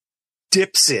 and he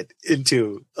dips it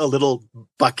into a little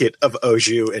bucket of au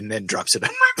jus and then drops it on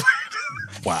my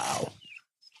plate. Wow.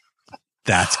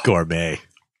 That's gourmet.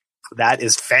 That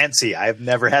is fancy. I've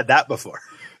never had that before.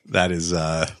 That is,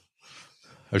 I'm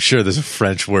sure there's a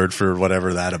French word for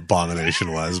whatever that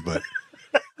abomination was, but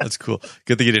that's cool.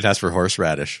 Good thing you didn't ask for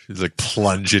horseradish. He's like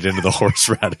plunge it into the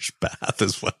horseradish bath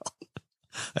as well.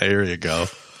 Here you go.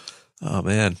 Oh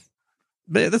man.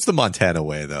 Maybe that's the Montana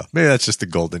way though. Maybe that's just the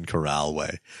Golden Corral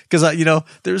way. Cause I'm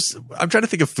trying to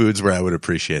think of foods where I would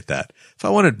appreciate that. If I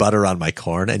wanted butter on my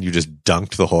corn and you just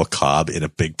dunked the whole cob in a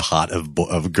big pot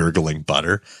of gurgling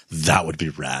butter, that would be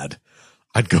rad.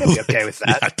 I'd go I'd be okay with that.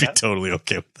 Yeah, I'd be totally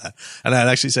okay with that. And I'd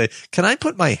actually say, can I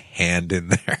put my hand in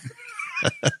there?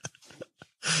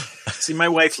 See, my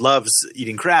wife loves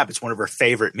eating crab. It's one of her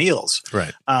favorite meals.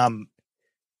 Right.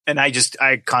 And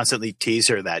I constantly tease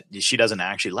her that she doesn't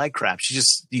actually like crab. She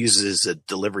just uses a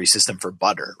delivery system for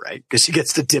butter, right? Because she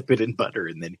gets to dip it in butter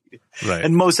and then eat it. Right.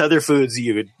 And most other foods,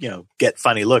 you would, get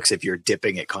funny looks if you're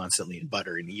dipping it constantly in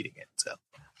butter and eating it. So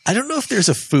I don't know if there's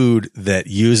a food that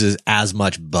uses as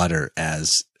much butter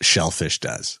as shellfish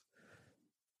does.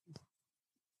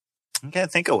 I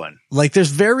can't think of one. Like there's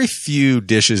very few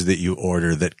dishes that you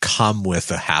order that come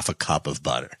with a half a cup of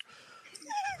butter.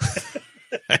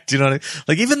 Do you know what I mean?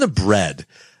 Like even the bread,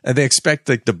 and they expect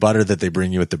like the butter that they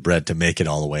bring you with the bread to make it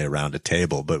all the way around a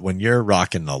table. But when you're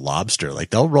rocking the lobster, like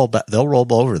they'll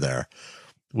roll over there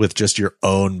with just your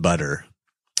own butter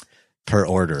per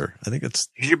order. I think it's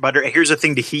Here's your butter. Here's a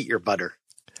thing to heat your butter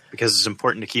because it's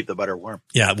important to keep the butter warm.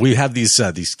 yeah. We have these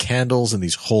candles and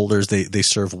these holders. They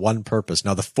serve one purpose.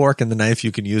 Now the fork and the knife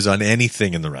you can use on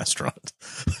anything in the restaurant,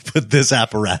 but this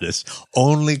apparatus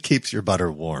only keeps your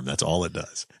butter warm. That's all it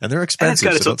does, and they're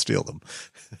expensive, so don't steal them.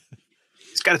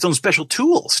 It's got its own special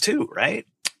tools too, right?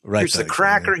 Right. Here's the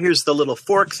cracker. Here's the little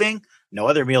fork thing. No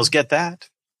other meals get that.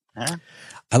 Huh?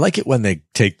 I like it when they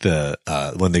take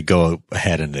when they go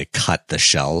ahead and they cut the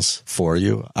shells for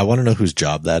you. I want to know whose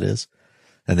job that is.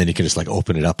 And then you can just like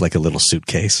open it up like a little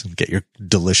suitcase and get your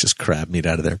delicious crab meat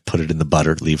out of there, put it in the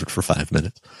butter, leave it for 5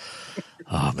 minutes.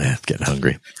 Oh man, getting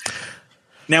hungry.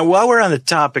 Now, while we're on the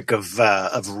topic of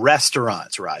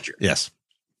restaurants, Roger. Yes.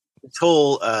 This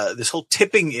whole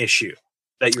tipping issue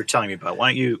that you were telling me about. Why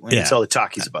don't you tell the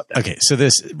talkies about that? Okay. So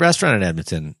this restaurant in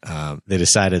Edmonton, they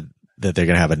decided that they're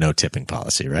going to have a no tipping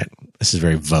policy, right? This is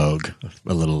very vogue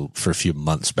for a few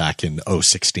months back in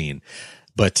 2016.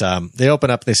 But they open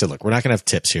up and they said, look, we're not going to have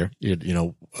tips here. We're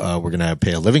going to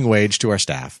pay a living wage to our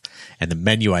staff, and the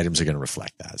menu items are going to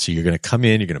reflect that. So you're going to come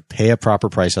in, you're going to pay a proper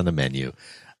price on the menu.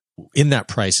 In that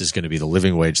price is going to be the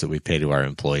living wage that we pay to our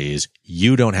employees.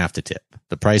 You don't have to tip.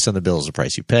 The price on the bill is the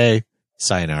price you pay.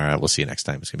 Sayonara. We'll see you next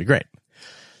time. It's going to be great.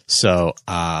 So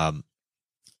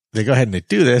they go ahead and they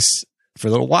do this for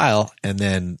a little while, and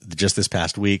then just this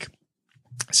past week,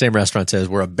 same restaurant says,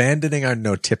 we're abandoning our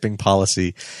no tipping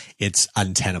policy. It's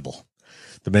untenable.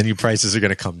 The menu prices are going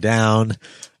to come down.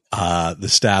 The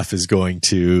staff is going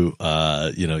to,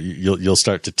 you'll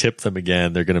start to tip them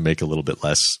again. They're going to make a little bit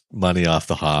less money off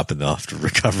the hop, and they'll have to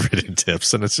recover it in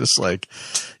tips. And it's just like,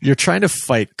 you're trying to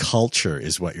fight culture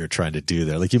is what you're trying to do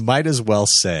there. Like, you might as well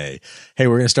say, hey,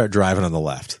 we're going to start driving on the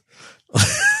left.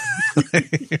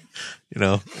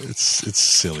 It's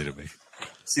silly to me.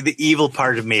 See, the evil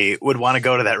part of me would want to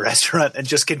go to that restaurant and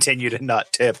just continue to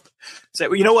not tip. Say,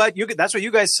 well, you know what? That's what you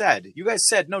guys said. You guys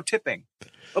said no tipping.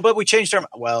 Oh, but we changed our mind.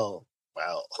 Well,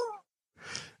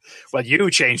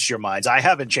 you changed your minds. I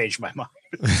haven't changed my mind.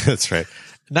 That's right.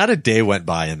 Not a day went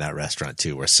by in that restaurant,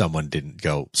 too, where someone didn't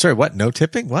go, sorry, what? No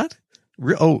tipping? What?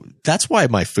 Oh, that's why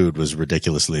my food was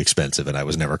ridiculously expensive and I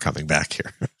was never coming back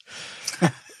here.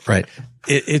 Right.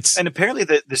 And apparently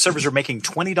the servers are making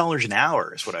 $20 an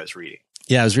hour is what I was reading.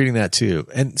 Yeah, I was reading that too.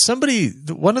 And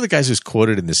one of the guys who's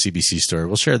quoted in the CBC story,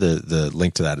 we'll share the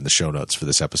link to that in the show notes for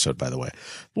this episode, by the way.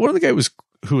 But one of the guys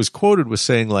who was quoted was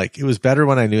saying, like, it was better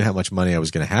when I knew how much money I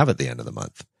was going to have at the end of the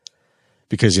month.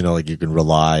 Because, like, you can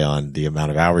rely on the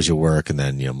amount of hours you work and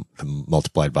then,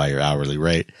 multiplied by your hourly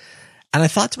rate. And I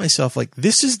thought to myself, like,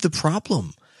 this is the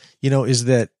problem, is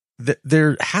that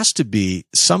there has to be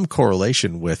some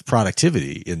correlation with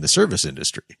productivity in the service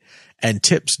industry, and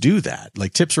tips do that.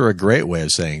 Like, tips are a great way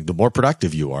of saying the more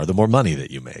productive you are, the more money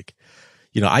that you make.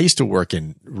 I used to work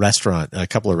in a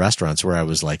couple of restaurants where I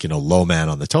was like, low man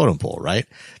on the totem pole, right?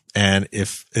 And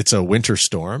if it's a winter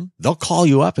storm, they'll call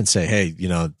you up and say, hey,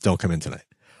 don't come in tonight.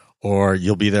 Or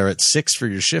you'll be there at 6 for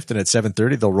your shift, and at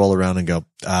 7:30, they'll roll around and go,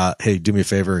 hey, do me a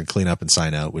favor and clean up and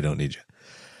sign out. We don't need you.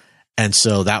 And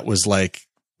so that was like,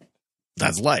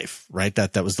 that's life, right?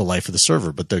 That was the life of the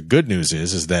server. But the good news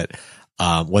is that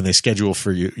when they schedule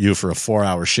for you for a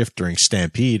 4-hour shift during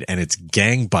Stampede and it's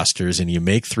gangbusters and you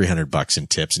make $300 in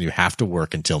tips and you have to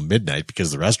work until midnight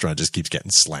because the restaurant just keeps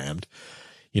getting slammed,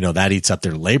 that eats up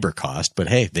their labor cost. But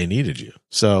hey, they needed you.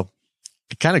 So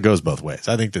it kind of goes both ways.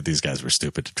 I think that these guys were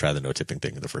stupid to try the no tipping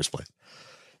thing in the first place.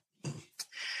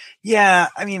 Yeah.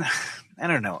 I mean, I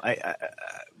don't know. I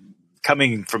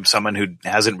coming from someone who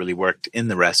hasn't really worked in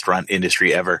the restaurant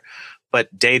industry ever, but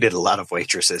dated a lot of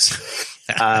waitresses.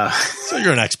 So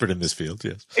you're an expert in this field,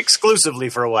 yes. Exclusively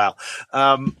for a while.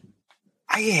 I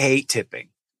hate tipping.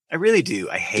 I really do.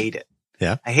 I hate it.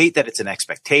 Yeah. I hate that it's an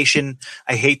expectation.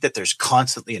 I hate that there's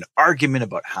constantly an argument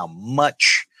about how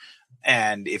much.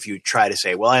 And if you try to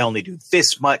say, well, I only do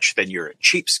this much, then you're a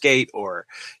cheapskate, or,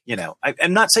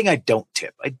 I'm not saying I don't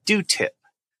tip. I do tip.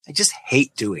 I just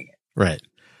hate doing it. Right.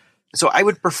 So I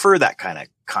would prefer that kind of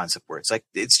concept where it's like,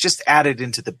 it's just added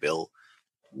into the bill.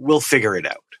 We'll figure it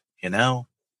out,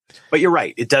 But you're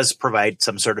right. It does provide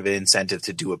some sort of an incentive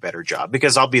to do a better job,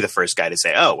 because I'll be the first guy to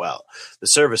say, oh, well, the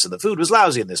service and the food was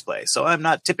lousy in this place, so I'm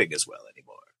not tipping as well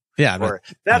anymore. Yeah. Or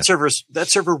that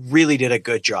server really did a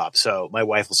good job. So my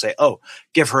wife will say, oh,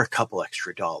 give her a couple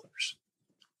extra dollars.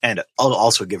 And I'll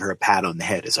also give her a pat on the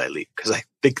head as I leave, because I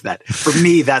think that for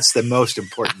me, that's the most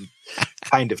important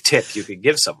kind of tip you can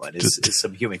give someone is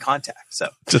some human contact. So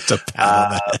just a pat on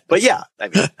the head. But yeah, I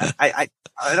mean,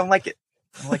 I don't like it.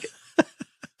 I don't like it.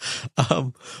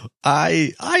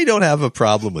 I don't have a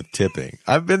problem with tipping.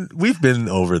 We've been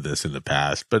over this in the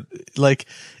past, but like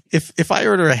if I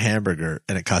order a hamburger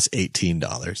and it costs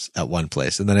 $18 at one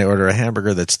place, and then I order a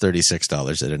hamburger that's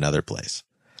 $36 at another place,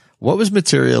 what was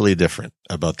materially different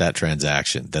about that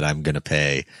transaction that I'm going to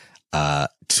pay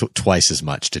twice as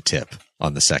much to tip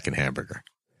on the second hamburger?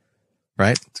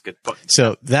 Right? That's a good point.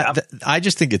 So that I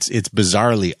just think it's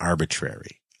bizarrely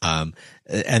arbitrary.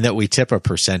 And that we tip a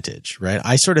percentage, right?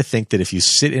 I sort of think that if you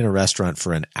sit in a restaurant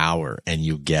for an hour and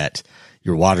you get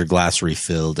your water glass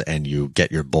refilled and you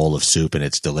get your bowl of soup and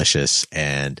it's delicious,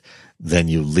 and then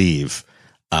you leave,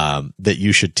 that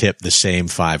you should tip the same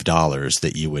 $5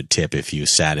 that you would tip if you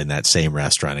sat in that same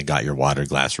restaurant and got your water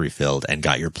glass refilled and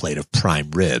got your plate of prime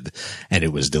rib and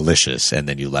it was delicious and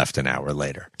then you left an hour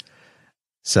later.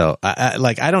 So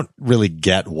I don't really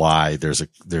get why there's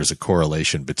a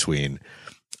correlation between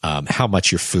how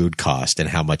much your food cost and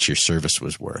how much your service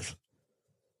was worth.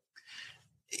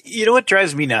 You know what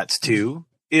drives me nuts too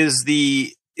is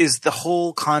the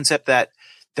whole concept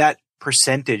that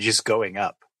percentage is going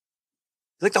up.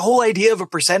 Like the whole idea of a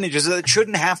percentage is that it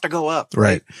shouldn't have to go up.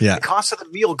 Right. Yeah. The cost of the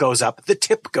meal goes up. The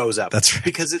tip goes up. That's right.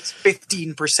 Because it's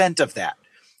 15% of that.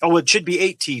 Oh, it should be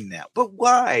 18 now. But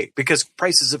why? Because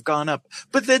prices have gone up.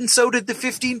 But then so did the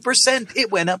 15%.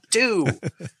 It went up too.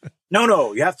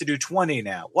 No, you have to do 20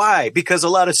 now. Why? Because a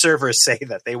lot of servers say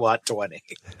that they want 20.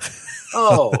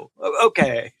 Oh,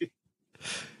 okay.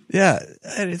 Yeah.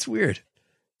 And it's weird.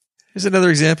 Here's another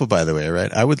example, by the way,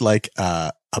 right? I would like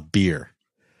a beer.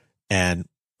 And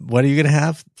what are you going to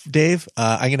have, Dave?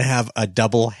 I'm going to have a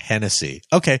double Hennessy.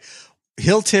 Okay.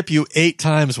 He'll tip you 8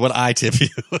 times what I tip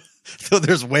you. So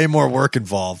there's way more work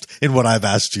involved in what I've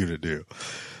asked you to do.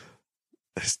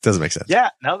 This doesn't make sense.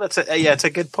 Yeah, no, it's a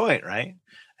good point, right?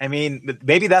 I mean,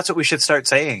 maybe that's what we should start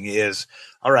saying is,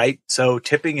 all right, so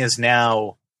tipping is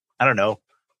now, I don't know,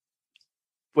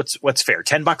 what's fair?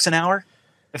 $10 an hour?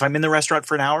 If I'm in the restaurant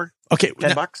for an hour? Okay.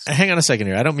 $10? Hang on a second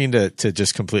here. I don't mean to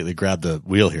just completely grab the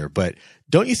wheel here, but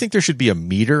don't you think there should be a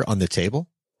meter on the table?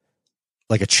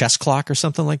 Like a chess clock or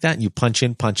something like that, and you punch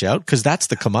in, punch out, because that's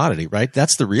the commodity, right?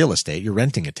 That's the real estate. You're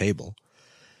renting a table.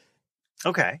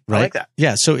 Okay, right? I like that.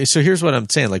 Yeah. So here's what I'm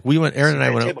saying. Like Aaron and I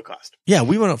went table out. Cost. Yeah,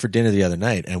 we went out for dinner the other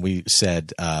night, and we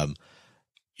said, can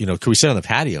we sit on the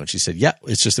patio? And she said, yeah,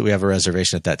 it's just that we have a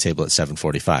reservation at that table at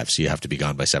 7:45, so you have to be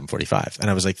gone by 7:45. And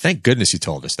I was like, thank goodness you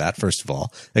told us that. First of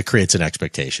all, it creates an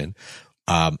expectation.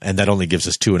 And that only gives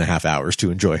us 2.5 hours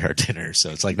to enjoy our dinner.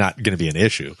 So it's like not going to be an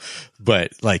issue,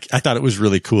 but like, I thought it was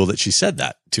really cool that she said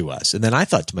that to us. And then I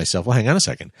thought to myself, well, hang on a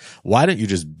second. Why don't you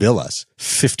just bill us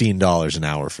 $15 an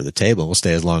hour for the table? We'll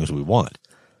stay as long as we want.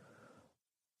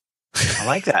 I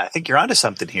like that. I think you're onto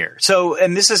something here. So,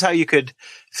 and this is how you could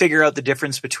figure out the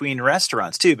difference between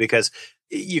restaurants too, because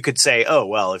you could say, oh,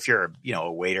 well, if you're,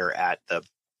 a waiter at the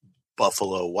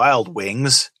Buffalo Wild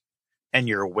Wings, and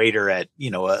you're a waiter at,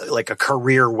 like a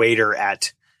career waiter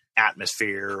at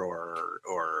Atmosphere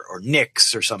or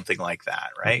Nick's or something like that,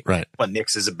 right? Right. Well,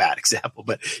 Nick's is a bad example,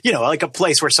 but like a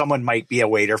place where someone might be a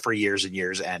waiter for years and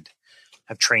years and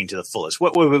have trained to the fullest.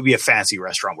 What would be a fancy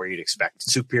restaurant where you'd expect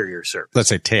superior service? Let's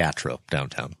say Teatro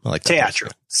downtown. I like that Teatro,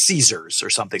 place. Caesars or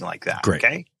something like that. Great.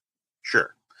 Okay.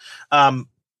 Sure.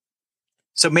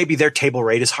 So maybe their table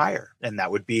rate is higher, and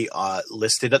that would be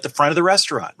listed at the front of the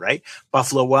restaurant, right?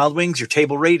 Buffalo Wild Wings, your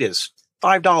table rate is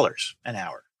 $5 an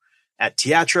hour. At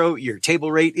Teatro, your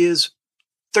table rate is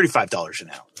 $35 an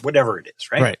hour, whatever it is,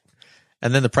 right? Right.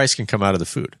 And then the price can come out of the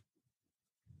food.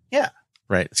 Yeah.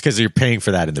 Right. It's because you're paying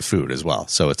for that in the food as well.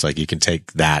 So it's like you can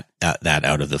take that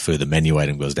out of the food. The menu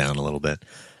item goes down a little bit.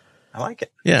 I like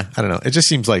it. Yeah. I don't know. It just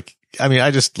seems like,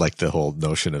 I just like the whole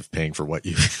notion of paying for what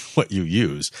you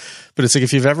use, but it's like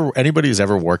if anybody who's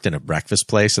ever worked in a breakfast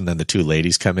place and then the two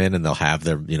ladies come in and they'll have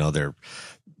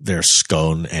their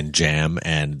scone and jam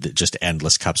and just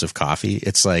endless cups of coffee.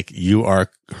 It's like you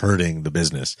are hurting the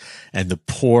business, and the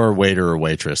poor waiter or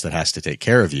waitress that has to take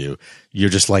care of you, you're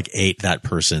just like ate that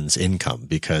person's income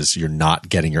because you're not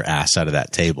getting your ass out of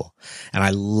that table. And I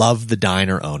love the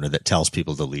diner owner that tells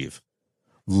people to leave.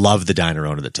 Love the diner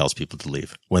owner that tells people to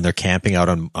leave when they're camping out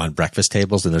on breakfast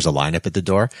tables and there's a lineup at the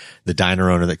door. The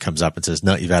diner owner that comes up and says,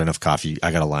 no, you've had enough coffee.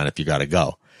 I got a lineup. You got to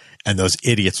go. And those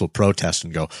idiots will protest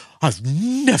and go, I've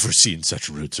never seen such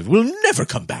rude service. We'll never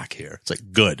come back here. It's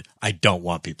like, good. I don't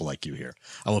want people like you here.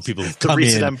 I want people who come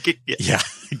in.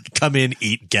 Come in,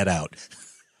 eat, get out.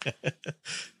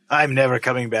 I'm never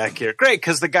coming back here. Great,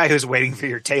 because the guy who's waiting for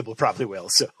your table probably will.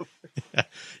 So yeah,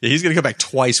 he's going to come back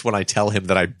twice when I tell him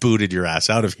that I booted your ass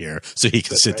out of here so he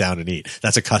can sit down and eat.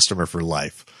 That's a customer for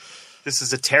life. This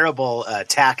is a terrible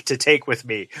tack to take with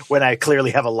me when I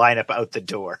clearly have a lineup out the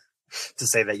door to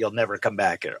say that you'll never come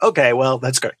back here. Okay, well,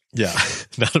 that's good. Yeah,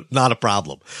 not a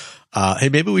problem. Hey,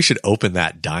 maybe we should open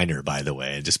that diner, by the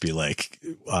way, and just be like,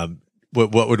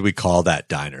 what would we call that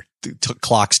diner?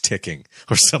 Clocks ticking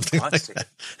or something like that.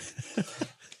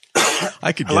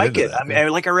 I could get into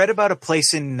that. I read about a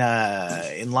place in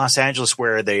Los Angeles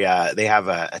where they have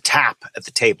a tap at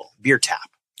the table, beer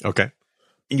tap. Okay.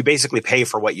 And you basically pay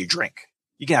for what you drink.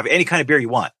 You can have any kind of beer you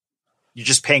want. You're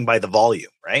just paying by the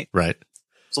volume, right? Right.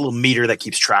 It's a little meter that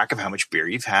keeps track of how much beer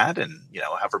you've had and,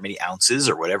 however many ounces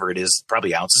or whatever it is,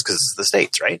 probably ounces because it's the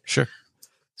States, right? Sure.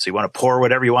 So you want to pour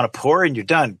whatever you want to pour and you're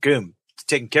done. Boom.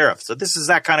 taken care of. So this is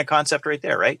that kind of concept right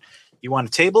there, right? You want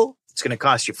a table? It's going to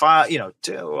cost you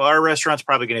our restaurant's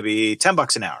probably going to be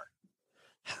 $10 an hour.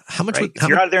 How much? Right? If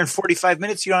you're out of there in 45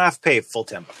 minutes, you don't have to pay full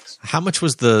 $10. How much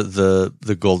was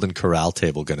the Golden Corral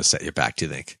table going to set you back, do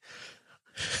you think?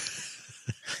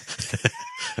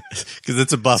 Because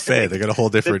it's a buffet. They're going to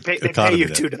hold different economy.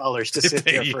 They pay you $2 to sit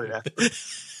there for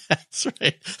That's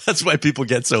right. That's why people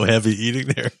get so heavy eating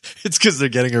there. It's because they're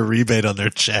getting a rebate on their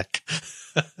check.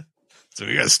 So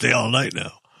we got to stay all night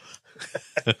now.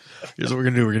 Here's what we're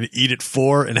going to do. We're going to eat at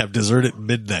 4 and have dessert at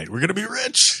midnight. We're going to be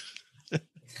rich.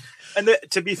 And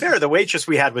to be fair, the waitress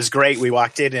we had was great. We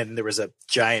walked in and there was a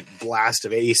giant blast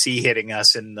of AC hitting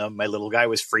us, and my little guy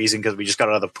was freezing because we just got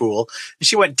out of the pool. And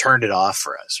she went and turned it off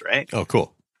for us, right? Oh,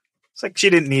 cool. It's like she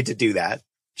didn't need to do that.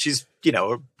 She's,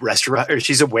 a restaurant, or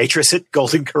she's a waitress at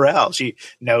Golden Corral. She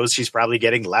knows she's probably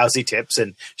getting lousy tips,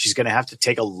 and she's going to have to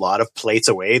take a lot of plates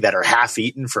away that are half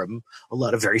eaten from a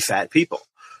lot of very fat people.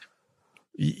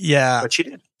 Yeah. But she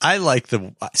did. I like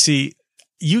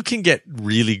you can get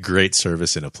really great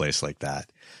service in a place like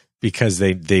that because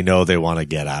they know they want to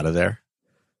get out of there,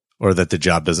 or that the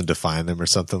job doesn't define them or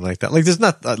something like that. Like, there's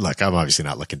not, look, I'm obviously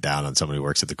not looking down on someone who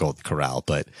works at the Golden Corral,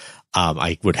 but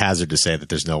I would hazard to say that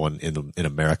there's no one in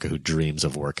America who dreams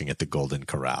of working at the Golden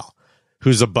Corral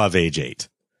who's above age 8.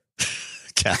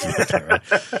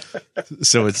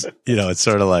 So it's, it's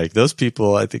sort of like those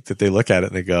people, I think that they look at it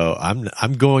and they go,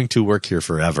 I'm going to work here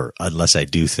forever unless I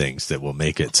do things that will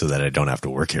make it so that I don't have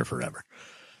to work here forever.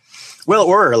 Well,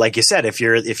 or like you said, if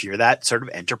you're that sort of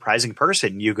enterprising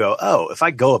person, you go, oh, if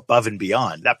I go above and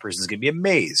beyond, that person's going to be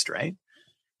amazed, right?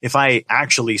 If I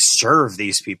actually serve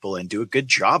these people and do a good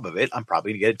job of it, I'm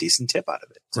probably going to get a decent tip out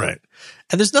of it. So. Right.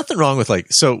 And there's nothing wrong with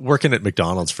working at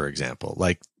McDonald's, for example.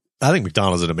 Like, I think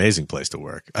McDonald's is an amazing place to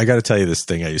work. I got to tell you this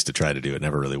thing I used to try to do. It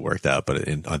never really worked out, but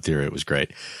on theory, it was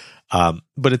great.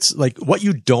 But it's like what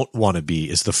you don't want to be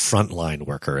is the frontline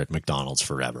worker at McDonald's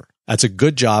forever. That's a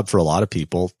good job for a lot of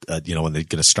people, when they're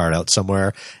going to start out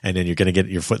somewhere, and then you're going to get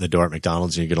your foot in the door at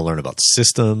McDonald's, and you're going to learn about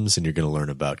systems, and you're going to learn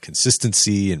about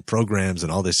consistency and programs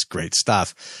and all this great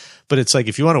stuff. But it's like,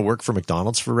 if you want to work for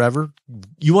McDonald's forever,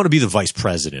 you want to be the vice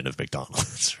president of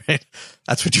McDonald's, right?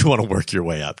 That's what you want to work your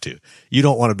way up to. You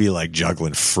don't want to be like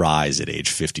juggling fries at age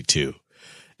 52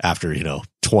 after,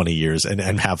 20 years and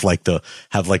have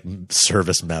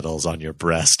service medals on your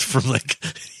breast from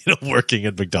working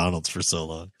at McDonald's for so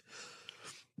long.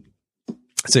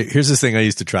 So here's this thing I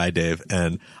used to try, Dave,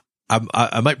 and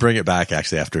I might bring it back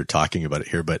actually after talking about it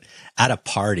here, but at a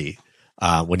party,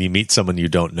 when you meet someone you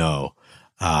don't know,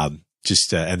 and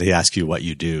they ask you what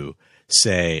you do,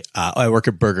 say, I work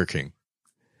at Burger King.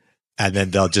 And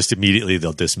then they'll just immediately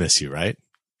dismiss you, right?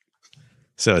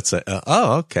 So it's like,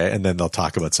 oh, okay. And then they'll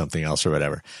talk about something else or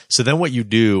whatever. So then what you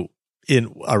do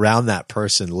around that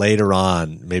person later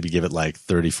on, maybe give it like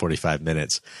 30, 45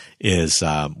 minutes, is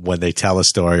when they tell a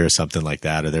story or something like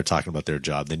that, or they're talking about their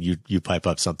job, then you pipe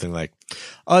up something like,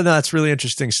 oh, no, that's a really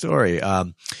interesting story.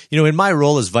 In my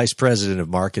role as vice president of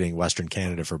marketing Western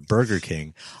Canada for Burger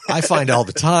King, I find all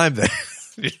the time that,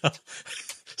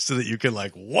 so that you can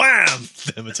wham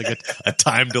them. It's like a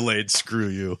time delayed screw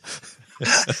you.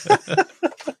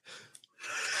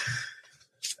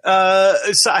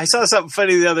 So I saw something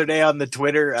funny the other day on the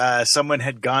Twitter. Someone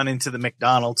had gone into the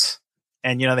McDonald's,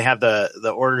 and they have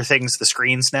the order things, the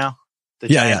screens now, the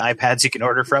giant iPads you can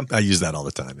order from. I use that all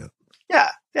the time. Yeah,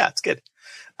 it's good.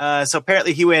 So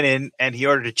apparently he went in and he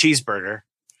ordered a cheeseburger,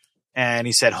 and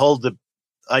he said, hold the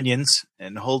onions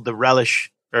and hold the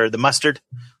relish or the mustard,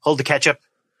 hold the ketchup,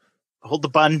 hold the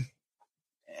bun,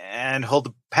 and hold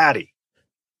the patty.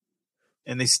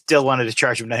 And they still wanted to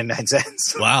charge him 99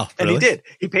 cents. Wow. And really? he did.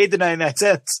 He paid the 99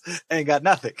 cents and got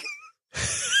nothing.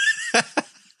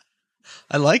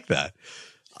 I like that.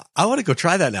 I want to go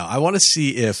try that now. I want to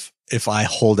see if I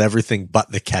hold everything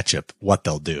but the ketchup, what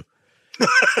they'll do.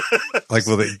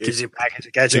 Will they? Here's your package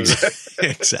of ketchup.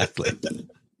 Exactly.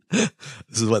 This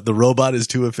is what the robot is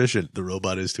too efficient. The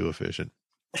robot is too efficient.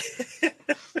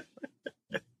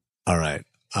 All right.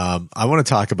 I want to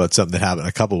talk about something that happened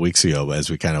a couple of weeks ago as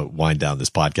we kind of wind down this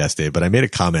podcast day, but I made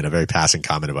a very passing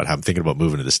comment about how I'm thinking about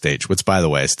moving to the States, which by the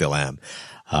way, I still am.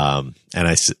 And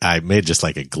I made just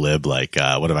like a glib, what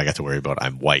have I got to worry about?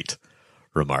 I'm white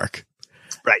remark.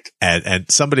 Right. And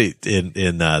somebody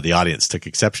in the audience took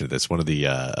exception to this. One of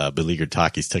the beleaguered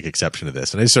talkies took exception to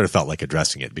this. And I sort of felt like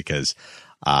addressing it because,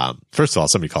 first of all,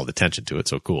 somebody called attention to it.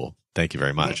 So cool. Thank you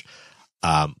very much.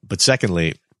 But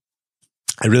secondly,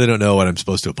 I really don't know what I'm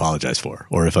supposed to apologize for,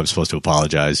 or if I'm supposed to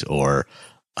apologize, or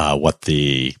what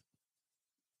the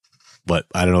but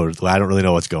I don't know. I don't really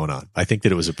know what's going on. I think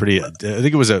that it was I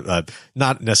think it was a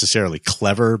not necessarily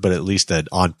clever, but at least an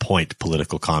on point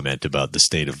political comment about the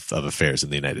state of affairs in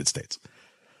the United States.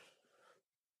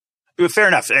 Fair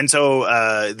enough. And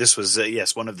so this was,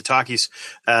 yes, one of the talkies,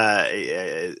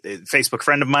 a Facebook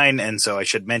friend of mine. And so I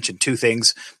should mention two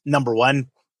things. Number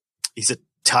one, he's a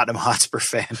Tottenham Hotspur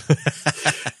fan.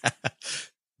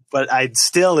 But I'd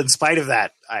still, in spite of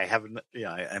that,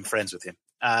 I'm friends with him.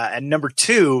 And number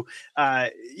two,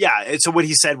 so what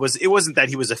he said was, it wasn't that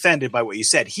he was offended by what you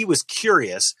said. He was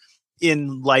curious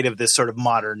in light of this sort of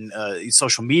modern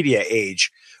social media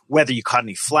age, whether you caught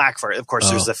any flack for it. Of course,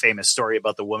 there's the famous story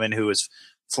about the woman who was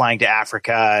flying to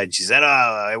Africa and she said,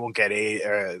 I won't get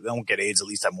AIDS, at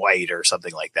least I'm white or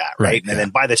something like that. Right. And then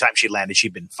by the time she landed,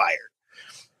 she'd been fired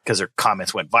because her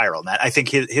comments went viral. And that, I think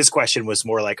his question was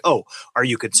more like, are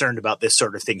you concerned about this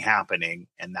sort of thing happening?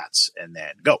 And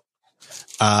then go.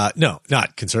 No,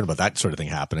 not concerned about that sort of thing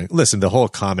happening. Listen, the whole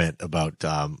comment about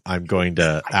I'm going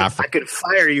to Africa. I could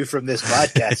fire you from this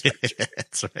podcast.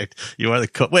 That's right. You are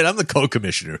I'm the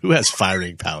co-commissioner. Who has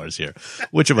firing powers here?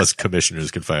 Which of us commissioners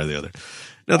can fire the other?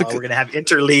 No, we're going to have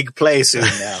interleague play soon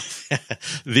now.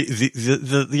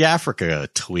 The Africa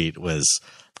tweet was,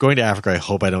 going to Africa, I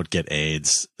hope I don't get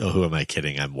AIDS. Oh, who am I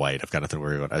kidding? I'm white. I've got nothing to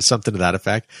worry about. Something to that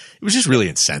effect. It was just really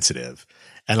insensitive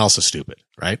and also stupid,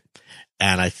 right?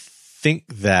 And I think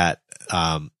that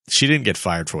she didn't get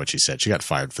fired for what she said. She got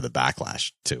fired for the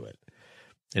backlash to it.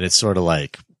 And it's sort of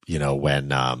like,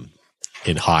 when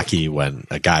in hockey, when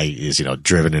a guy is,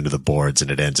 driven into the boards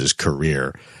and it ends his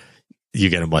career, you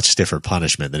get a much stiffer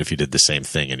punishment than if you did the same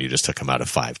thing and you just took him out of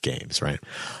 5 games, right?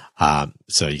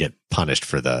 So you get punished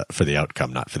for the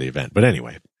outcome, not for the event. But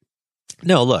anyway,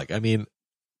 no, look, I mean,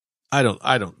 I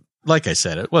don't, like I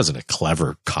said, it wasn't a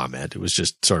clever comment. It was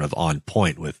just sort of on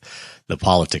point with the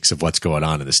politics of what's going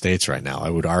on in the States right now. I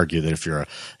would argue that if you're,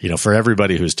 for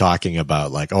everybody who's talking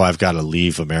about like, I've got to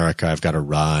leave America, I've got to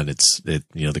run,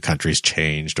 the country's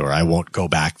changed, or I won't go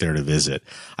back there to visit.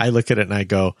 I look at it and I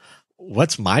go,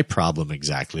 what's my problem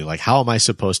exactly? Like, how am I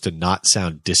supposed to not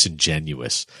sound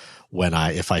disingenuous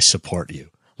if I support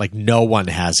you? Like, no one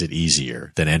has it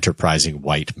easier than enterprising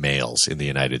white males in the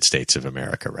United States of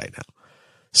America right now.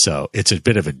 So it's a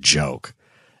bit of a joke.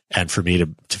 And for me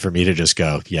to just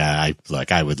go,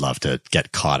 I would love to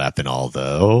get caught up in all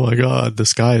the, oh my God, the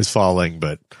sky is falling.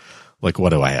 But like,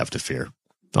 what do I have to fear?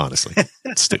 Honestly,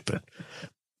 it's stupid.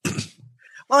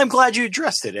 Well, I'm glad you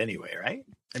addressed it anyway, right?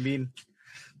 I mean,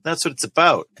 that's what it's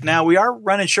about. Now, we are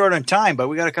running short on time, but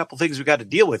we got a couple things we got to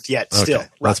deal with yet still.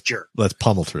 Let's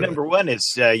pummel through. Number one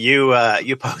is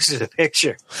you posted a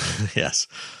picture. Yes.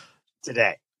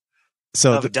 Today.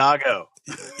 So of a doggo.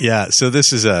 Yeah. So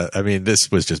this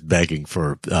was just begging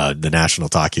for the National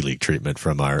Talkie League treatment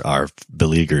from our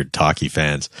beleaguered talkie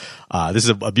fans. This is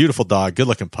a beautiful dog, good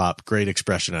looking pup, great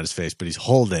expression on his face, but he's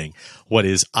holding what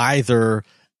is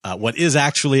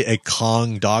actually a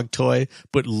Kong dog toy,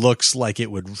 but looks like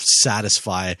it would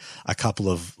satisfy a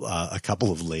couple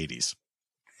of ladies.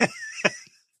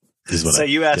 So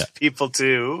you asked people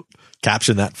to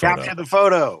caption that photo. Capture the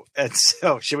photo. And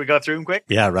so should we go through them quick?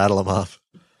 Yeah, rattle them off.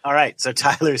 All right. So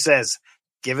Tyler says,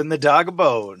 giving the dog a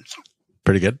bone.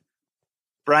 Pretty good.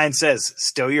 Brian says,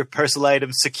 stow your personal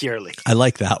items securely. I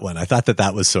like that one. I thought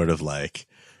that was sort of like,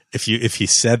 if he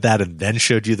said that and then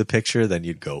showed you the picture, then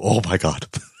you'd go, oh my God.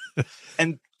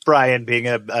 And Brian being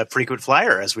a frequent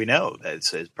flyer, as we know,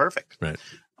 that's perfect. Right.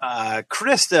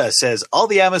 Krista says, all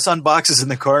the Amazon boxes in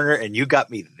the corner and you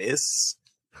got me this.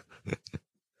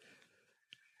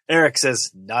 Eric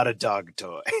says, not a dog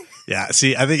toy. Yeah.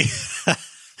 See, I think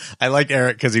I like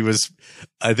Eric because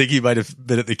I think he might have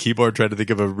been at the keyboard trying to think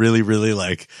of a really, really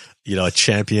like, a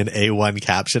champion A1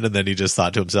 caption. And then he just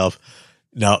thought to himself,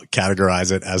 no,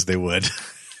 categorize it as they would.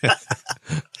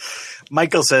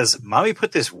 Michael says, Mommy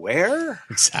put this where?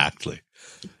 Exactly.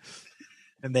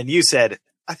 And then you said,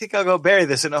 I think I'll go bury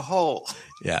this in a hole.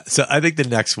 Yeah. So I think the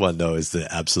next one, though, is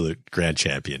the absolute grand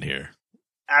champion here.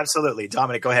 Absolutely.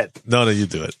 Dominic, go ahead. No, you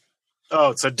do it.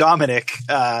 Oh, so Dominic,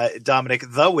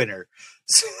 the winner,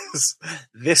 says,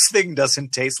 this thing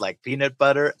doesn't taste like peanut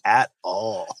butter at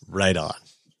all. Right on.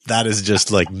 That is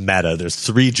just like meta. There's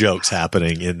 3 jokes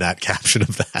happening in that caption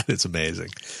of that. It's amazing.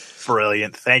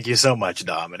 Brilliant. Thank you so much,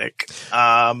 Dominic.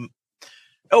 And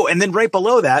then right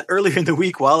below that, earlier in the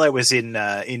week while I was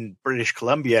in British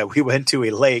Columbia, we went to a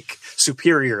lake,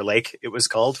 Superior Lake, it was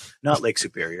called. Not Lake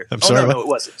Superior. I'm sorry. No, it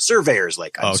wasn't. Surveyor's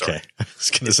Lake. I'm sorry. I was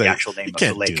going to say, the actual name you of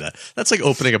can't the lake. do that. That's like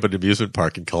opening up an amusement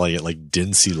park and calling it like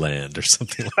Dinsyland or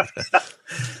something like that.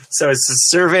 So it's the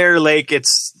Surveyor Lake.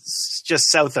 It's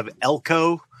just south of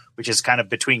Elko, which is kind of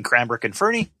between Cranbrook and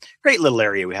Fernie. Great little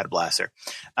area. We had a blast there.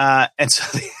 And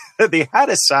so they had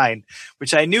a sign,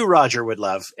 which I knew Roger would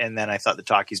love. And then I thought the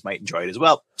talkies might enjoy it as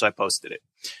well. So I posted it.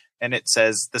 And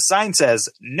the sign says,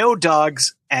 no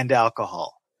dogs and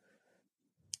alcohol.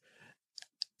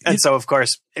 And so, of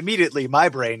course, immediately my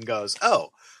brain goes, oh,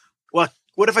 well,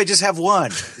 what if I just have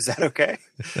one? Is that okay?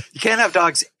 You can't have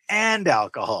dogs and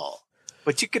alcohol,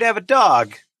 but you could have a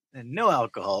dog and no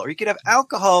alcohol, or you could have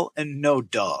alcohol and no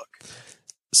dog.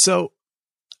 So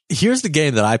here's the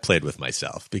game that I played with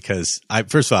myself, because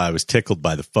first of all, I was tickled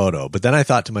by the photo, but then I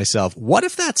thought to myself, what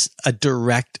if that's a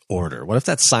direct order? What if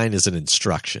that sign is an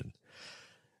instruction?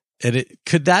 And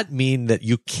could that mean that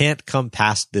you can't come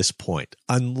past this point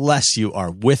unless you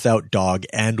are without dog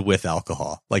and with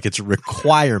alcohol? Like it's a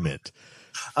requirement.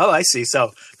 Oh, I see.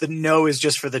 So the no is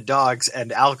just for the dogs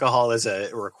and alcohol is a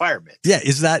requirement. Yeah.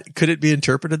 Could it be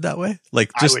interpreted that way?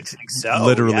 Like just I would think so,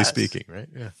 literally speaking, right?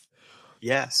 Yeah.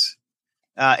 Yes.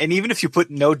 And even if you put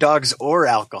no dogs or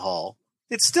alcohol,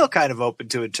 it's still kind of open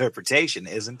to interpretation,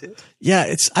 isn't it?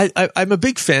 Yeah, I'm a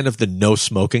big fan of the no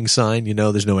smoking sign. You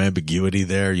know, there's no ambiguity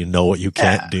there. You know what you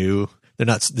can't do.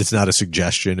 It's not a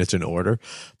suggestion, it's an order.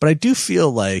 But I do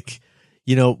feel like,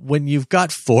 you know, when you've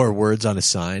got 4 words on a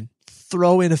sign,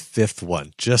 throw in a 5th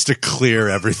one just to clear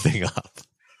everything up.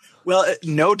 Well,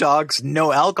 no dogs,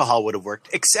 no alcohol would have worked,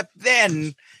 except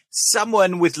then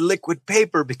someone with liquid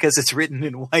paper, because it's written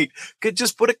in white, could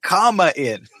just put a comma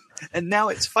in. And now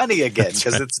it's funny again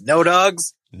because It's no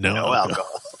dogs, no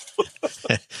alcohol.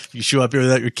 You show up here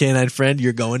without your canine friend,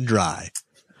 you're going dry.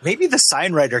 Maybe the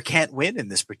sign writer can't win in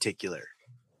this particular.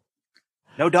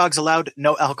 No dogs allowed,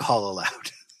 no alcohol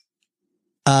allowed.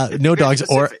 No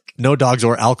dogs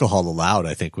or alcohol allowed,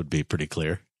 I think would be pretty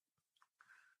clear.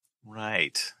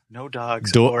 Right. No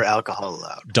dogs or alcohol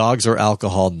allowed. Dogs or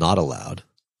alcohol not allowed.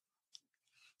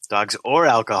 Dogs or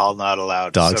alcohol not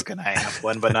allowed. Dogs. So can I have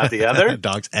one but not the other?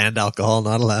 Dogs and alcohol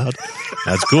not allowed.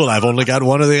 That's cool. I've only got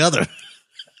one or the other.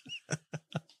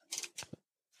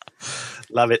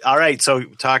 Love it. All right. So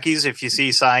talkies, if you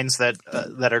see signs that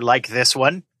are like this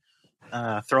one,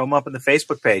 throw them up on the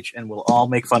Facebook page and we'll all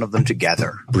make fun of them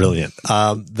together. Brilliant.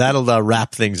 That'll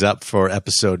wrap things up for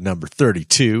episode number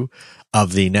 32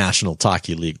 of the National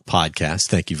Talkie League podcast.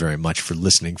 Thank you very much for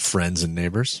listening, friends and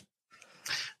neighbors.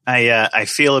 I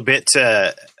feel a bit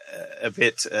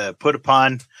put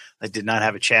upon. I did not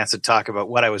have a chance to talk about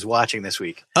what I was watching this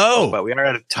week. Oh, but we are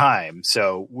out of time,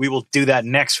 so we will do that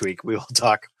next week. We will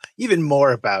talk even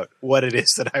more about what it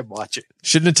is that I'm watching.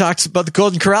 Shouldn't have talked about the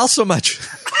Golden Corral so much.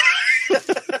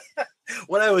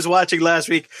 What I was watching last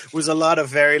week was a lot of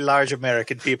very large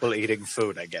American people eating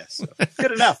food, I guess. So,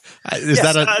 good enough. Is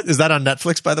that on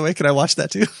Netflix, by the way? Can I watch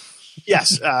that too?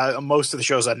 Yes, most of the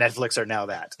shows on Netflix are now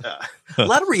that. A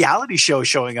lot of reality shows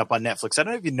showing up on Netflix. I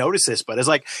don't know if you noticed this, but it's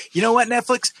like, you know what,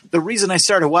 Netflix? The reason I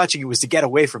started watching it was to get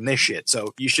away from this shit.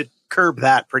 So you should curb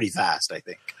that pretty fast, I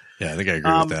think. Yeah, I think I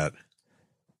agree with that.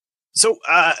 So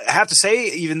I have to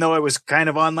say, even though I was kind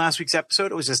of on last week's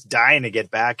episode, I was just dying to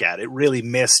get back at it. Really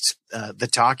missed the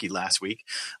talkie last week.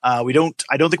 I don't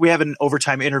think we have an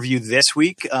overtime interview this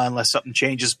week unless something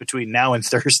changes between now and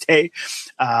Thursday.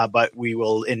 But we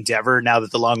will endeavor, now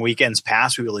that the long weekend's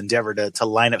passed, we will endeavor to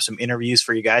line up some interviews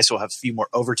for you guys. So we'll have a few more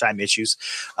overtime issues.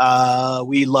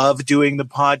 We love doing the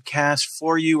podcast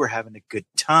for you. We're having a good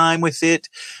time with it.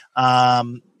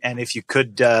 And if you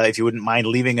wouldn't mind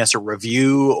leaving us a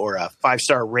review or a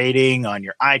 5-star rating on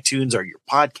your iTunes or your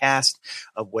podcast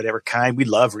of whatever kind, we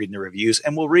love reading the reviews,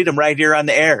 and we'll read them right here on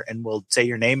the air and we'll say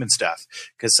your name and stuff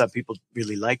because some people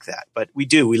really like that. But we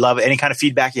love any kind of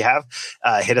feedback you have.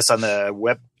 Hit us on the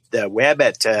web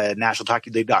at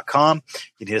nationaltalkieleague.com.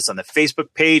 You can hit us on the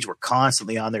Facebook page. We're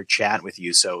constantly on there chatting with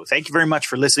you. So thank you very much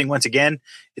for listening once again.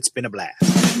 It's been a blast.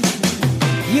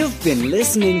 You've been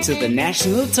listening to the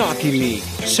National Talkie League.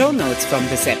 Show notes from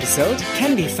this episode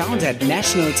can be found at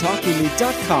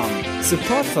nationaltalkieleague.com.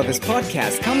 Support for this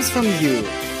podcast comes from you.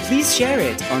 Please share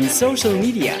it on social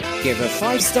media, give a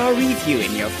 5-star review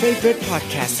in your favorite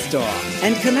podcast store,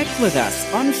 and connect with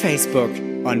us on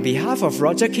Facebook. On behalf of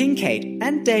Roger Kincaid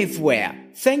and Dave Ware,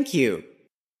 thank you.